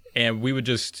over, and we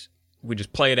just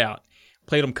play it out.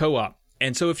 Played them co-op.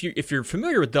 And so if you're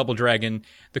familiar with Double Dragon,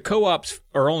 the co-ops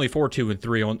are only for 2 and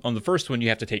 3. On the first one, you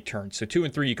have to take turns. So 2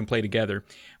 and 3 you can play together.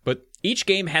 But each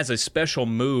game has a special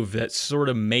move that sort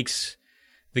of makes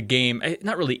the game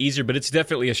not really easier, but it's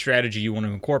definitely a strategy you want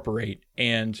to incorporate.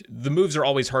 And the moves are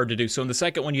always hard to do. So in the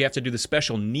second one, you have to do the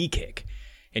special knee kick.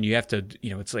 And you have to,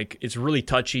 it's really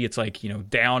touchy. It's like,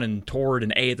 down and toward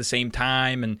and A at the same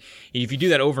time. And if you do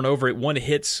that over and over, it one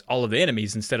hits all of the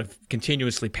enemies instead of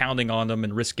continuously pounding on them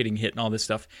and risk getting hit and all this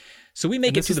stuff. So we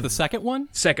make it to the second one?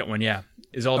 Second one, yeah,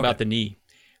 is all about the knee.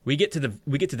 We get to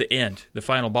the end, the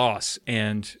final boss,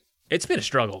 and it's been a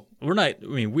struggle.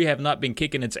 We have not been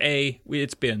kicking its A.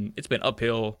 It's been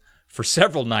uphill for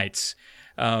several nights.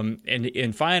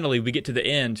 And finally we get to the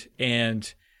end,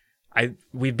 and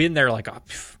we've been there like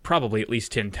probably at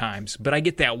least 10 times, but I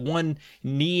get that one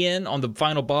knee in on the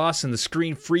final boss and the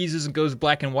screen freezes and goes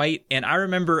black and white. And I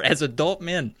remember as adult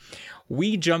men,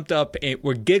 we jumped up and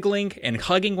we're giggling and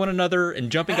hugging one another and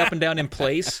jumping up and down in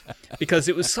place because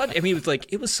it was such, it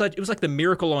was like the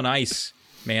Miracle on Ice,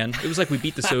 man. It was like we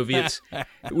beat the Soviets.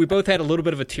 We both had a little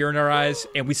bit of a tear in our eyes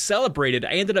and we celebrated.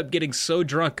 I ended up getting so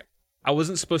drunk. I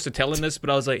wasn't supposed to tell him this, but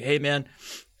I was like, hey man,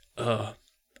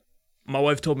 my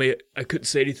wife told me I couldn't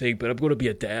say anything, but I'm going to be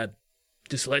a dad.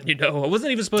 Just letting you know. I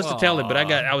wasn't even supposed to tell him, but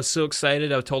I was so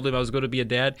excited. I told him I was going to be a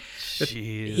dad.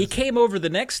 He came over the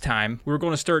next time. We were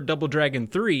going to start Double Dragon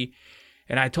 3,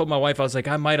 and I told my wife, I was like,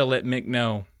 I might have let Mick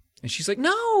know. And she's like,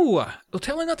 no, well,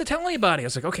 tell him not to tell anybody. I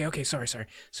was like, okay, sorry. So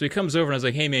he comes over, and I was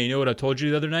like, hey, man, you know what I told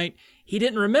you the other night? He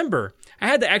didn't remember. I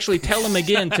had to actually tell him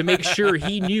again to make sure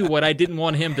he knew what I didn't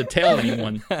want him to tell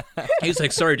anyone. He was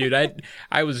like, sorry, dude,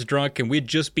 I was drunk, and we had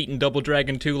just beaten Double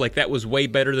Dragon 2. Like, that was way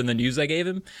better than the news I gave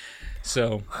him.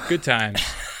 So, good times.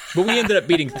 But we ended up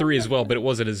beating 3 as well, but it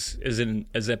wasn't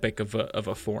as epic of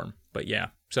a form. But yeah,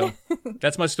 so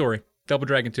that's my story. Double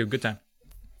Dragon 2, good time.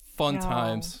 Fun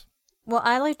times. Well,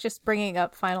 I like just bringing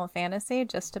up Final Fantasy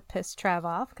just to piss Trav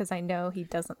off because I know he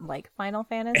doesn't like Final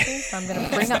Fantasy. So I'm going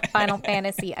to bring up Final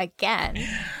Fantasy again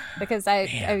because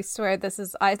I swear this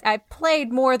is I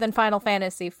played more than Final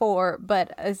Fantasy 4,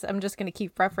 but I'm just going to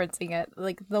keep referencing it.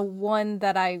 Like the one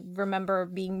that I remember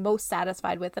being most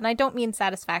satisfied with, and I don't mean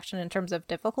satisfaction in terms of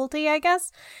difficulty, I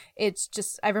guess. It's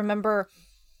just I remember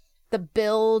the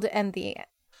build and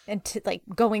like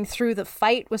going through the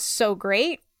fight was so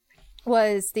great.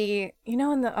 Was the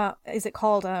in the is it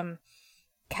called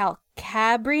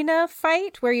Calcabrina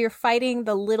fight where you're fighting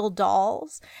the little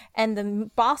dolls and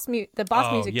the boss music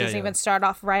doesn't even start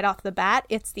off right off the bat.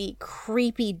 It's the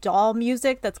creepy doll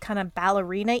music that's kind of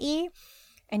ballerina-y,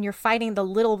 and you're fighting the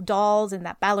little dolls and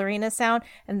that ballerina sound,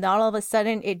 and then all of a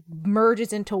sudden it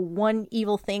merges into one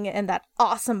evil thing and that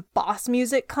awesome boss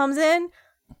music comes in.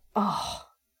 Oh,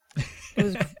 it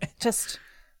was just,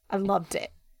 I loved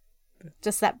it.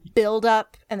 Just that build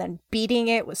up and then beating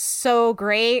it was so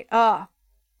great. Oh,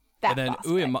 that. And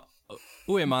then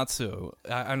Uematsu.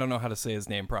 I don't know how to say his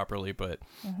name properly, but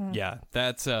yeah,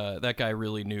 that's that guy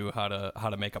really knew how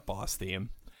to make a boss theme.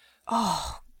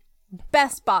 Oh,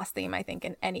 best boss theme I think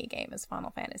in any game is Final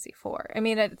Fantasy IV. I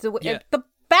mean, the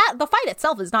fight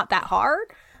itself is not that hard,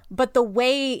 but the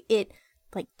way it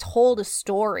like told a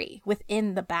story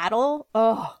within the battle.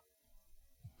 Oh.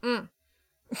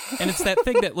 And it's that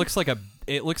thing that looks like kind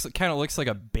of looks like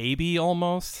a baby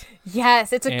almost.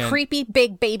 Yes, it's a creepy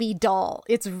big baby doll.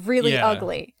 It's really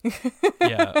ugly.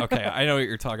 Yeah, okay. I know what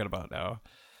you're talking about now.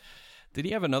 Did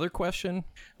he have another question?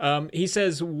 He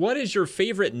says, what is your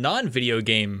favorite non-video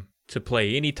game to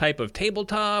play? Any type of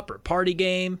tabletop or party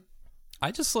game?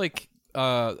 I just like,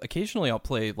 occasionally I'll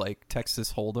play like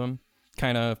Texas Hold'em.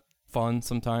 Kind of fun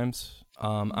sometimes.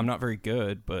 I'm not very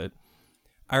good, but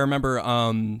I remember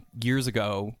years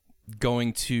ago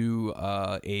going to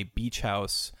a beach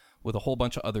house with a whole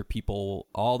bunch of other people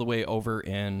all the way over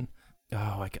in,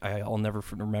 I'll never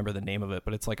remember the name of it,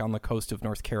 but it's like on the coast of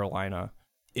North Carolina.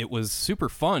 It was super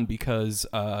fun because,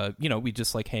 we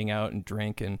just like hang out and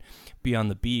drink and be on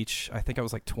the beach. I think I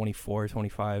was like 24,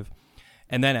 25.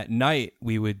 And then at night,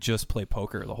 we would just play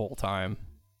poker the whole time.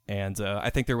 And I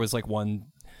think there was one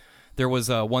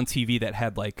TV that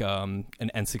had like an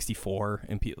N64,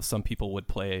 and some people would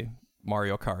play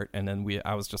Mario Kart. And then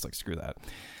I was just like, screw that.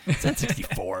 It's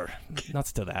N64.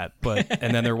 Nuts to that.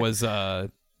 And then there was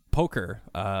poker,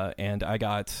 and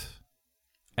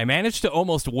I managed to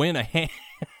almost win a hand.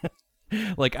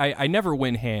 Like I never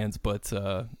win hands, but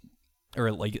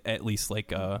or like at least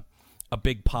like a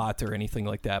big pot or anything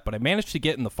like that. But I managed to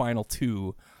get in the final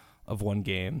 2 of one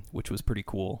game, which was pretty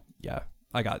cool. Yeah,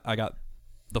 I got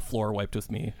the floor wiped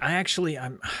with me.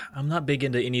 I'm not big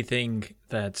into anything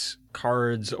that's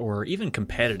cards or even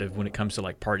competitive when it comes to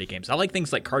like party games. I like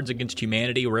things like Cards Against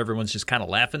Humanity, where everyone's just kind of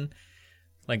laughing.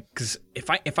 Like, because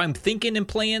if I'm thinking and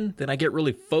playing, then I get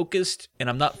really focused and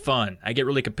I'm not fun. I get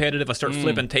really competitive. I start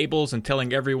flipping tables and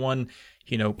telling everyone,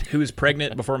 who is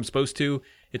pregnant before I'm supposed to.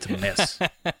 It's a mess.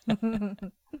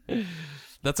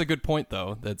 That's a good point,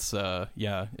 though. That's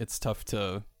it's tough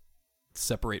to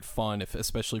separate fun,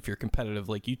 especially if you're competitive,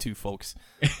 like you two folks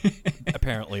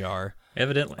apparently are.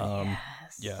 Evidently.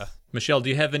 Yes. Yeah. Michelle, do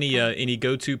you have any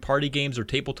go-to party games or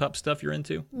tabletop stuff you're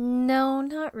into? No,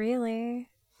 not really.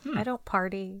 I don't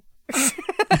party.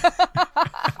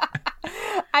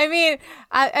 I mean,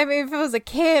 if it was a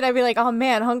kid, I'd be like, oh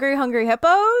man, Hungry Hungry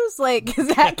Hippos? Like, does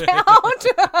that count?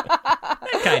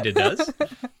 It kind of does.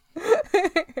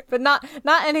 But not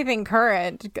anything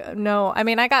current. No, I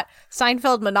mean, I got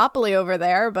Seinfeld Monopoly over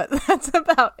there, but that's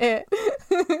about it.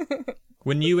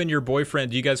 When you and your boyfriend,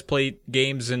 do you guys play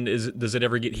games, and does it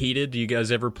ever get heated? Do you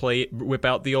guys ever whip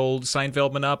out the old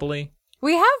Seinfeld Monopoly?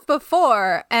 We have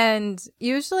before, and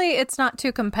usually it's not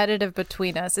too competitive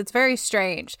between us. It's very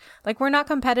strange. Like, we're not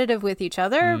competitive with each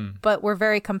other, but we're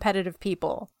very competitive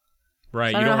people.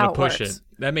 Right, So you don't want to push works. it.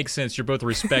 That makes sense. You're both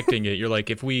respecting it. You're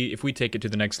like, if we take it to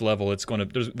the next level,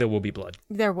 there will be blood.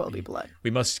 There will be blood.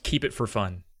 We must keep it for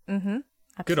fun. Mm-hmm.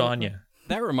 Good on you.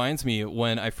 That reminds me,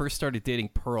 when I first started dating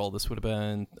Pearl, this would have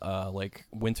been like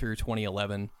winter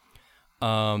 2011.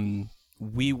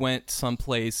 We went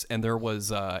someplace and there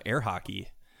was air hockey.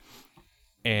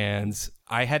 And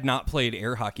I had not played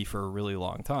air hockey for a really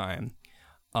long time.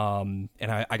 And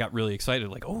I got really excited,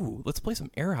 like, oh, let's play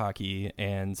some air hockey.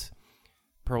 And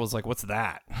Pearl was like, what's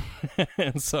that?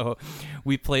 And so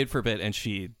we played for a bit, and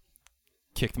she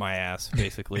kicked my ass,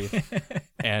 basically.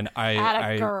 And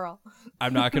girl.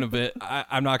 I'm not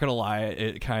gonna lie,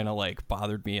 it kind of like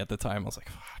bothered me at the time. I was like,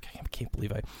 fuck, I can't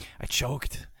believe I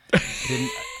choked.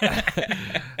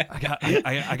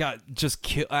 I got just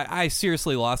killed. I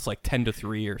seriously lost like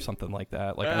 10-3 or something like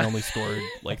that. Like, I only scored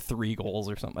like 3 goals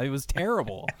or something. It was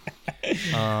terrible.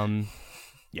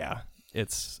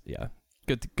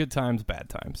 Good times, bad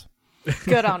times.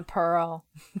 Good on Pearl.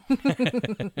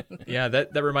 Yeah,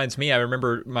 that reminds me. I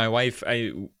remember my wife.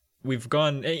 We've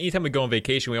gone anytime we go on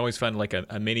vacation. We always find like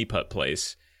a mini putt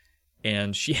place,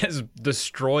 and she has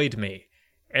destroyed me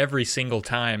every single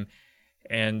time.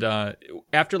 And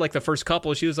after like the first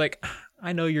couple, she was like,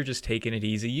 I know you're just taking it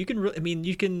easy. You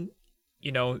can,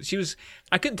 she was,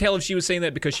 I couldn't tell if she was saying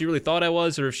that because she really thought I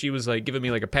was, or if she was like giving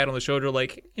me like a pat on the shoulder,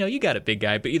 like, you got it, big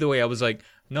guy. But either way, I was like,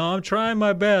 no, I'm trying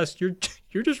my best. You're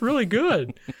just really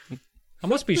good. I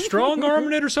must be strong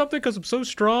arming it or something because I'm so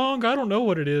strong. I don't know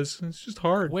what it is. It's just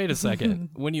hard. Wait a second.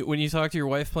 When you talk to your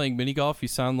wife playing mini golf, you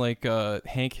sound like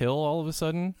Hank Hill all of a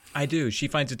sudden. I do. She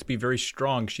finds it to be very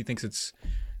strong. She thinks it's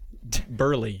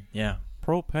burly. Yeah.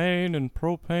 Propane and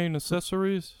propane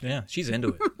accessories. Yeah, she's into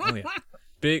it. Oh yeah.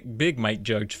 Big Mike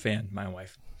Judge fan, my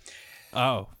wife.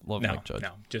 Oh, love Mike Judge.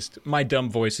 No, just my dumb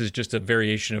voice is just a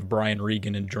variation of Brian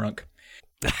Regan and drunk.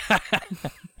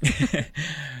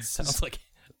 Sounds like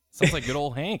good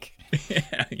old Hank.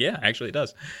 Yeah, actually it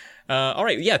does. All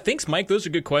right, yeah, thanks, Mike. Those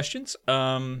are good questions.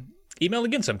 Email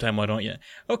again sometime, why don't you?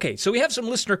 Okay, so we have some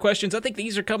listener questions. I think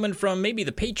these are coming from maybe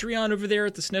the Patreon over there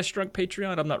at the SNES Drunk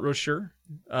Patreon. I'm not real sure.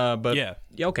 But yeah,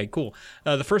 okay, cool.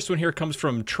 The first one here comes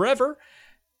from Trevor.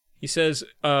 He says,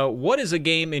 what is a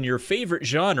game in your favorite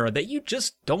genre that you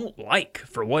just don't like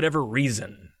for whatever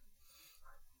reason?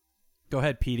 Go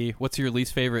ahead, Petey. What's your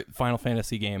least favorite Final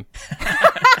Fantasy game?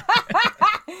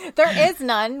 There is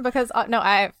none because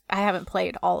I haven't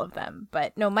played all of them,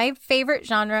 but no, my favorite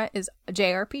genre is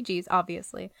JRPGs,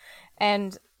 obviously,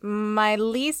 and my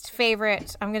least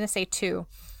favorite, I'm gonna say 2,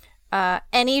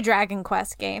 any Dragon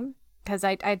Quest game, because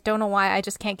I don't know why, I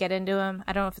just can't get into them.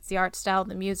 I don't know if it's the art style,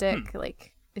 the music,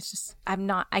 like it's just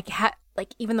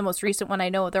like even the most recent one I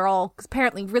know, they're all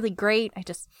apparently really great.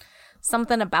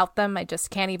 Something about them, I just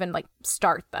can't even like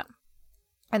start them.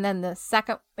 And then the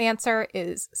second answer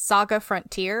is Saga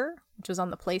Frontier, which was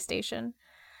on the PlayStation.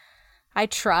 I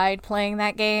tried playing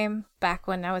that game back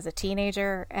when I was a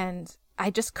teenager, and I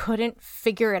just couldn't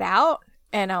figure it out.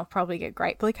 And I'll probably get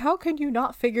griped, like, how can you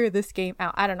not figure this game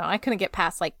out? I don't know. I couldn't get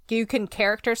past, like, you can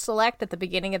character select at the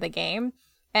beginning of the game.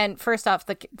 And first off,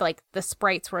 the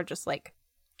sprites were just, like,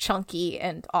 chunky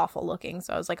and awful looking.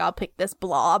 So I was like, I'll pick this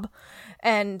blob.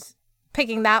 And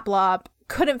picking that blob,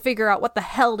 couldn't figure out what the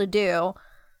hell to do.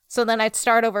 So then I'd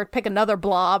start over, pick another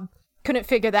blob. Couldn't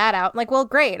figure that out. I'm like, well,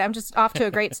 great. I'm just off to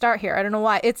a great start here. I don't know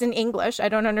why. It's in English. I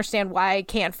don't understand why I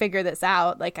can't figure this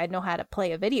out. Like, I know how to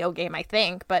play a video game, I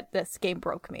think, but this game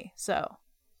broke me. So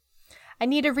I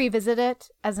need to revisit it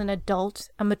as an adult,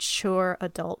 a mature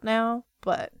adult now,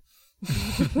 but...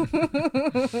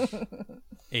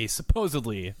 A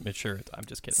supposedly mature... I'm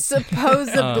just kidding.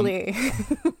 Supposedly.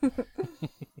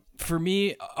 For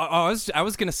me, I was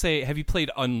going to say, have you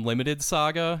played Unlimited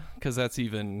Saga? Because that's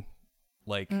even...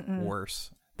 like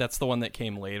worse. That's the one that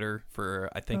came later for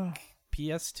I think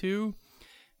PS2,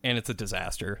 and it's a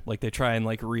disaster. Like they try and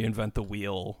like reinvent the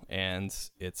wheel, and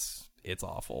it's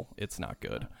awful. It's not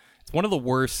good. It's one of the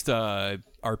worst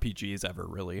RPGs ever,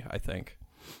 really. I think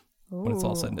when it's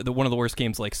all said, one of the worst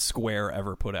games like Square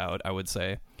ever put out, I would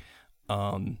say.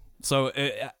 So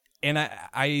and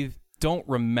I don't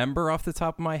remember off the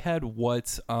top of my head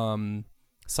what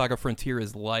Saga Frontier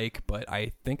is like, but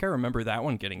I think I remember that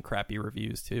one getting crappy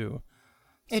reviews too.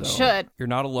 It should. You're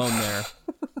not alone there.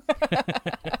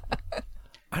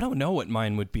 I don't know what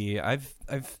mine would be. I've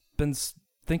been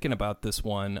thinking about this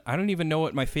one. I don't even know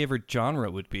what my favorite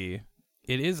genre would be.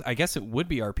 It is, I guess it would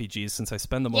be RPGs since I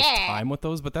spend the most time with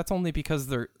those, but that's only because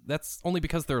they're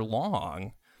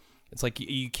long. It's like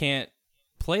you can't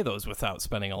play those without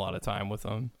spending a lot of time with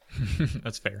them.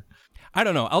 That's fair. I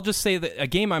don't know. I'll just say that a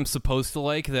game I'm supposed to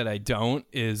like that I don't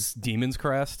is Demon's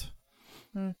Crest.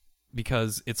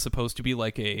 Because it's supposed to be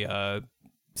like a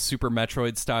Super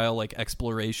Metroid style, like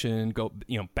exploration, go,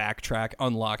 backtrack,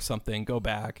 unlock something, go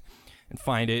back and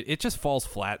find it. It just falls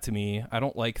flat to me. I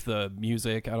don't like the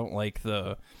music. I don't like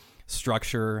the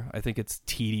structure. I think it's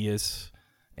tedious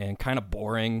and kind of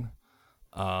boring.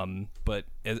 But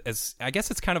as I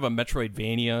guess it's kind of a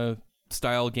Metroidvania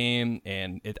style game,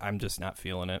 and I'm just not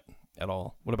feeling it at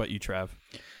all. What about you, Trav?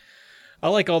 I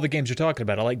like all the games you're talking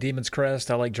about. I like Demon's Crest.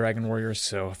 I like Dragon Warriors,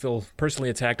 so I feel personally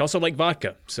attacked. Also like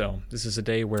vodka, so this is a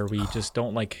day where we just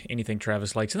don't like anything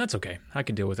Travis likes, and that's okay. I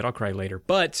can deal with it. I'll cry later.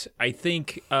 But I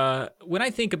think when I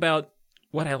think about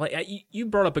what I like, you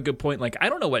brought up a good point. Like, I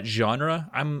don't know what genre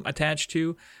I'm attached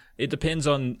to. It depends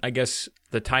on, I guess,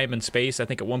 the time and space. I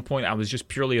think at one point I was just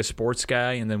purely a sports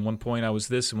guy, and then one point I was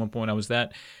this, and one point I was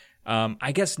that.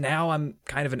 I guess now I'm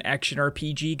kind of an action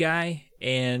RPG guy,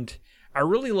 and I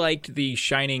really liked the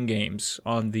Shining games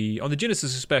on the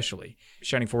Genesis especially.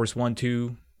 Shining Force 1,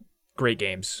 2, great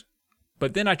games.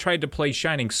 But then I tried to play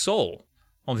Shining Soul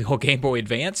on the old Game Boy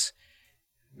Advance.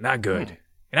 Not good.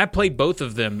 And I played both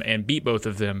of them and beat both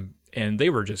of them, and they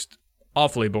were just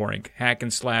awfully boring. Hack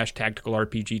and slash, tactical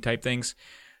RPG type things.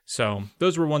 So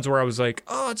those were ones where I was like,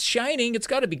 oh, it's Shining, it's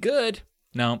got to be good.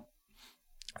 No,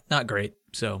 not great.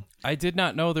 So I did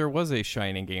not know there was a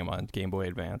Shining game on Game Boy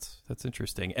Advance. That's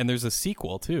interesting. And there's a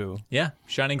sequel too. Yeah,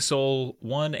 Shining Soul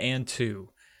 1 and 2.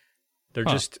 They're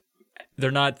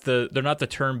not the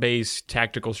turn-based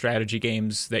tactical strategy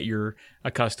games that you're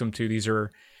accustomed to. These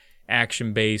are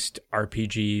action-based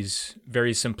RPGs,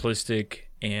 very simplistic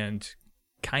and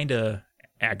kind of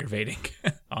aggravating,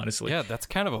 honestly. Yeah, that's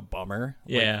kind of a bummer.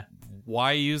 Yeah. Like,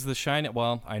 why use the Shining?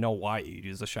 Well, I know why you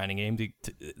use the Shining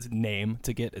name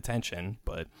to get attention,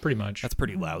 but pretty much that's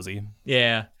pretty lousy.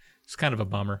 Yeah, it's kind of a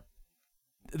bummer.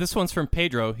 This one's from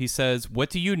Pedro. He says, what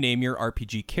do you name your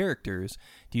RPG characters?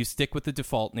 Do you stick with the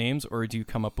default names, or do you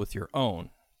come up with your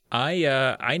own?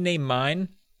 I name mine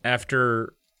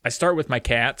after... I start with my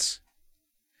cats.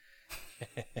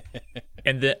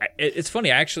 And it's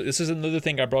funny, actually, this is another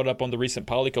thing I brought up on the recent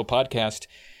Polyco podcast.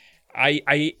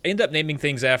 I end up naming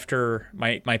things after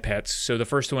my pets. So the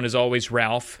first one is always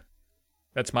Ralph.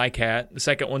 That's my cat. The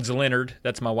second one's Leonard.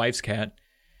 That's my wife's cat.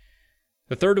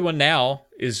 The third one now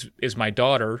is my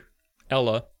daughter,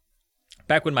 Ella.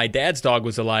 Back when my dad's dog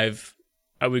was alive,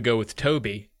 I would go with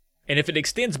Toby. And if it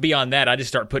extends beyond that, I just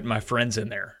start putting my friends in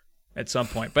there at some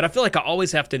point. But I feel like I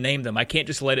always have to name them. I can't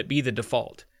just let it be the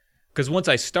default. Because once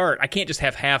I start, I can't just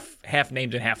have half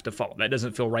named and half default. That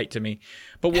doesn't feel right to me.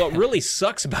 But what really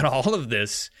sucks about all of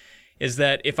this is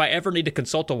that if I ever need to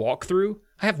consult a walkthrough,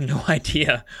 I have no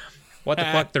idea what the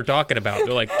fuck they're talking about.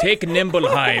 They're like, take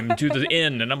Nimbleheim to the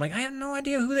inn. And I'm like, I have no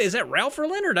idea who is that Ralph or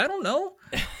Leonard? I don't know.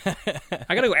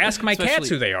 I got to go ask my cats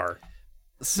who they are.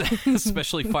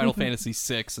 Especially Final Fantasy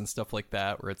VI and stuff like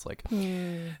that, where it's like,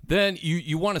 then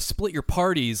you want to split your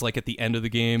parties like at the end of the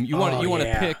game. You want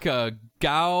to pick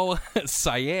Gao,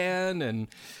 Cyan,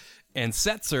 and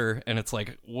Setzer, and it's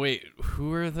like, wait,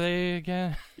 who are they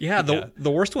again? Yeah,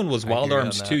 the worst one was Wild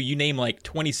Arms 2. You name like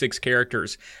 26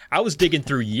 characters. I was digging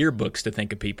through yearbooks to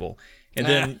think of people, and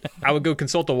then I would go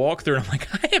consult a walkthrough, and I'm like,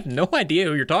 I have no idea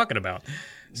who you're talking about.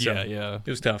 So, yeah. It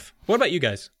was tough. What about you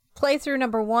guys? Playthrough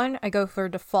number 1, I go for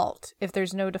default. If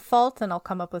there's no default, then I'll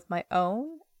come up with my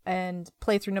own. And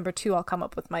playthrough number 2, I'll come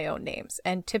up with my own names.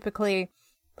 And typically,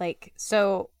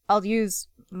 so I'll use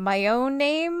my own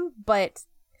name, but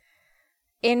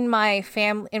in my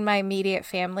immediate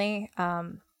family,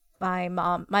 my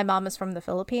mom is from the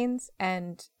Philippines,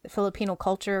 and the Filipino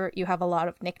culture, you have a lot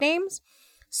of nicknames.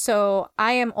 So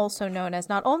I am also known as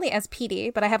not only as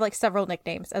PD, but I have several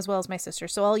nicknames as well as my sister.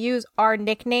 So I'll use our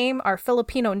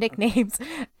Filipino nicknames,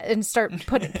 and start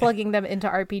plugging them into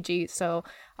RPG. So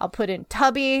I'll put in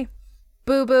Tubby,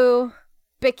 Boo Boo,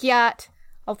 Bikyat.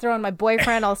 I'll throw in my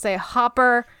boyfriend. I'll say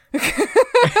Hopper.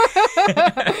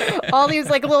 All these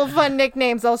little fun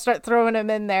nicknames. I'll start throwing them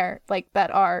in there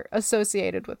that are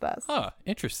associated with us. Oh,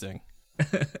 interesting.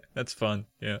 That's fun.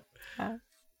 Yeah.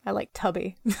 I like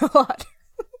Tubby a lot.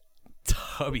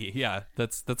 Tubby, yeah,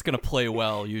 that's gonna play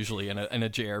well usually in a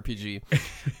JRPG.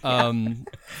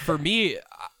 For me,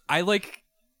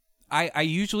 I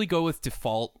usually go with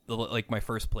default, my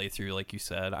first playthrough, like you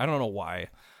said. I don't know why.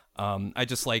 I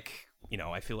just I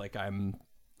feel like I'm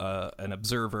an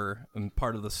observer and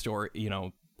part of the story.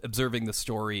 Observing the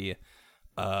story.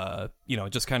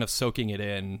 Just kind of soaking it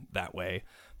in that way.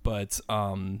 But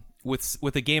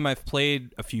with a game I've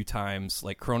played a few times,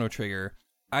 like Chrono Trigger,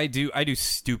 I do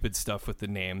stupid stuff with the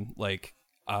name.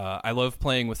 I love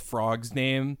playing with Frog's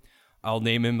name. I'll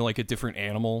name him a different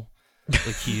animal.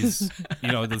 He's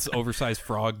this oversized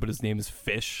frog, but his name is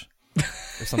Fish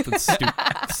or something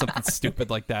stupid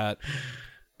like that.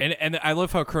 And I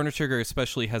love how Chrono Trigger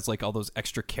especially has all those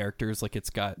extra characters. It's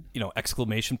got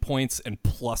exclamation points and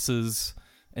pluses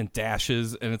and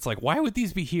dashes, and it's why would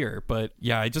these be here? But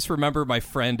yeah, I just remember my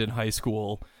friend in high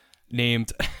school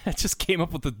just came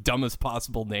up with the dumbest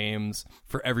possible names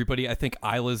for everybody. I think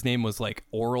Isla's name was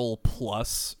Oral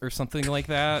Plus or something like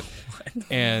that.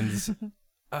 And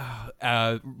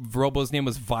Robo's name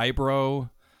was Vibro.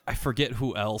 I forget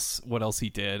what else he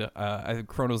did. I think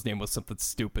Chrono's name was something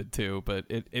stupid too, but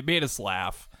it made us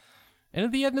laugh. And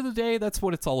at the end of the day, that's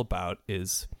what it's all about,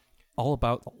 is all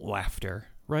about laughter,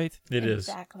 right? It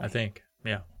exactly. is, I think.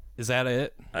 Yeah. Is that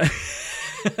it?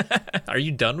 Are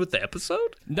you done with the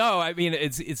episode? No, I mean,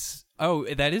 it's oh,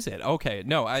 that is it. Okay.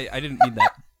 No, I didn't mean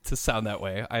that to sound that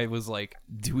way. I was like,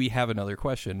 do we have another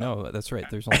question? No, that's right.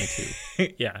 There's only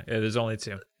 2. Yeah, there's only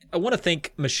 2. I want to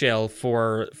thank Michelle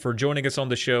for joining us on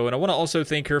the show, and I want to also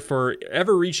thank her for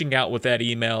ever reaching out with that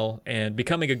email and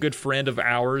becoming a good friend of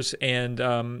ours. And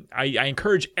I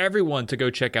encourage everyone to go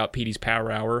check out Petey's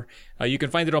Power Hour. You can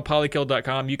find it on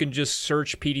polykill.com. You can just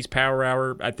search Petey's Power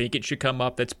Hour. I think it should come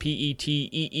up. That's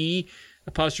PETEE''S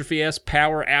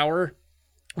Power Hour,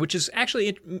 which is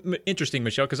actually interesting,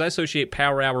 Michelle, because I associate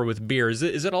Power Hour with beer. Is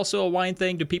it also a wine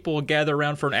thing? Do people gather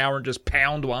around for an hour and just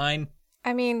pound wine?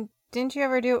 I mean, didn't you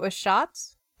ever do it with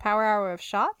shots? Power hour of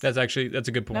shots? That's a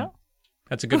good point. No?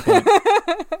 That's a good point.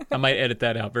 I might edit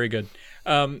that out. Very good.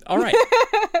 All right.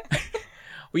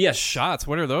 Well, yes. Shots.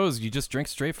 What are those? You just drink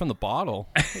straight from the bottle.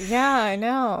 Yeah, I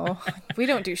know. We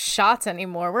don't do shots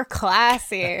anymore. We're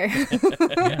classy.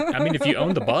 Yeah. I mean, if you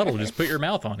own the bottle, just put your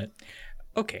mouth on it.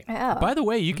 Okay. Yeah. By the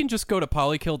way, you can just go to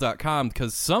polykill.com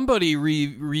because somebody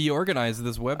reorganized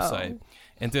this website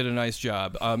and did a nice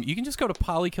job. You can just go to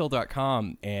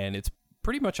polykill.com, and it's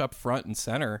pretty much up front and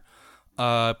center.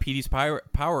 Petey's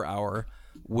Power Hour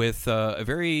with a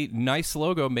very nice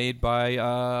logo made by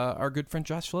our good friend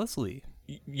Josh Leslie.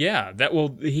 Yeah,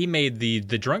 he made the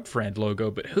Drunk Friend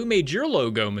logo, but who made your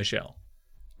logo, Michelle?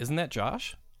 Isn't that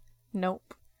Josh?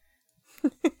 Nope.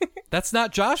 That's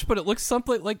not Josh, but it looks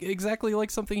something exactly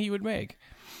like something he would make.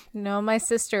 No, my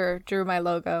sister drew my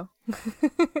logo.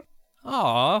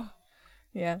 Aw.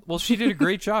 Yeah. Well, she did a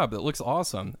great job. It looks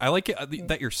awesome. I like it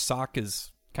that your sock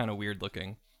is kind of weird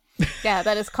looking. Yeah,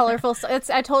 that is colorful.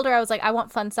 I told her, I was like, I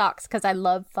want fun socks because I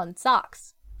love fun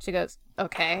socks. She goes,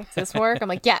 okay, does this work? I'm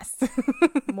like, yes.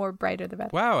 More brighter the better.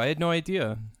 Wow, I had no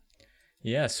idea.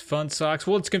 Yes, Fun Socks.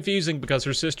 Well, it's confusing because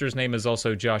her sister's name is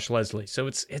also Josh Leslie, so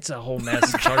it's a whole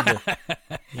mess. It's hard to.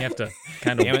 You have to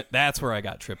kind of. Damn it, that's where I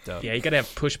got tripped up. Yeah, you got to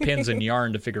have push pins and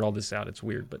yarn to figure all this out. It's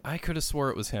weird, but I could have swore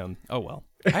it was him. Oh well.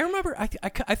 I remember. I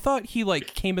thought he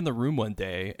like came in the room one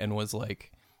day and was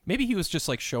like, maybe he was just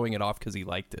like showing it off because he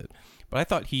liked it, but I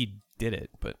thought he did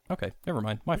it. But okay, never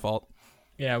mind. My fault.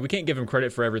 yeah, we can't give him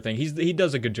credit for everything. He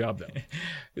does a good job though.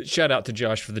 Shout out to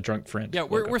Josh for the drunk friend. Yeah,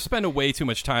 we're spending way too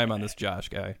much time on this Josh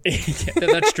guy. Yeah,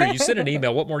 that's true. You sent an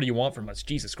email. What more do you want from us?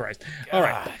 Jesus Christ. All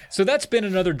right. So that's been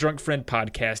another Drunk Friend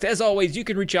podcast. As always, you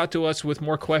can reach out to us with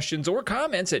more questions or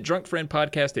comments at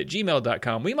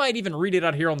drunkfriendpodcast@gmail.com. We might even read it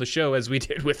out here on the show as we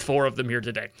did with 4 of them here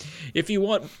today. If you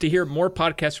want to hear more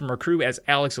podcasts from our crew, as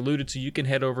Alex alluded to, you can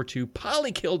head over to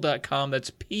polykill.com. That's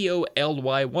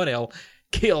POLY1L,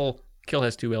 kill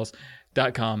has 2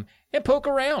 L's.com, and poke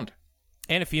around.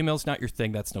 And if email's not your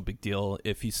thing, that's no big deal.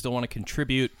 If you still want to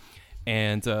contribute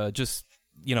and just,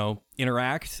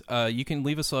 interact, you can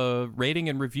leave us a rating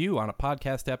and review on a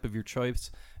podcast app of your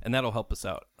choice, and that'll help us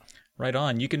out. Right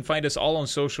on. You can find us all on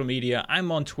social media.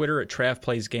 I'm on Twitter at Trav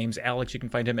Plays Games. Alex, you can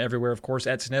find him everywhere, of course,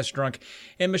 at SNES Drunk.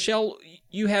 And Michelle,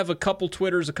 you have a couple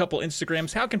Twitters, a couple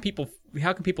Instagrams. How can people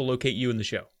locate you in the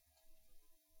show?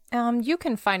 You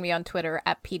can find me on Twitter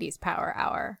at PD's Power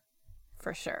Hour,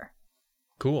 for sure.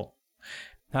 Cool.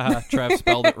 Trav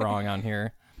spelled it wrong on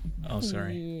here. Oh,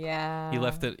 sorry. Yeah. He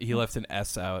left an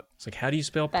S out. It's like, how do you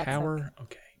spell That's power?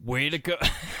 Okay. Way to go.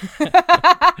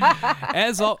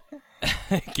 As all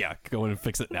yeah, go in and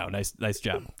fix it now. Nice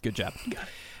job. Good job.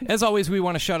 As always, we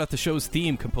want to shout out the show's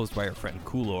theme composed by our friend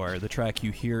Coolor. The track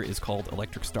you hear is called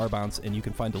Electric Star Bounce, and you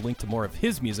can find a link to more of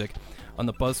his music on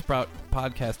the Buzzsprout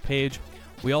podcast page.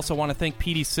 We also want to thank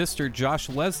Petey's sister, Josh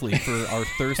Leslie, for our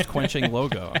thirst-quenching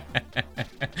logo.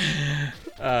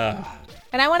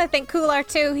 And I want to thank Coolar,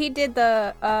 too. He did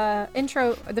the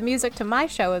the music to my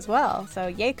show as well. So,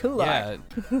 yay, Coolar.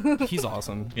 Yeah, he's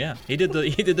awesome. Yeah, he did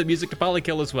the music to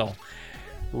Polykill as well.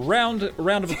 Round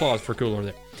of applause for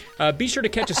Cooler there. Be sure to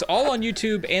catch us all on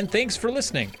YouTube, and thanks for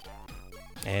listening.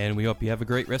 And we hope you have a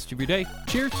great rest of your day.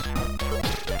 Cheers.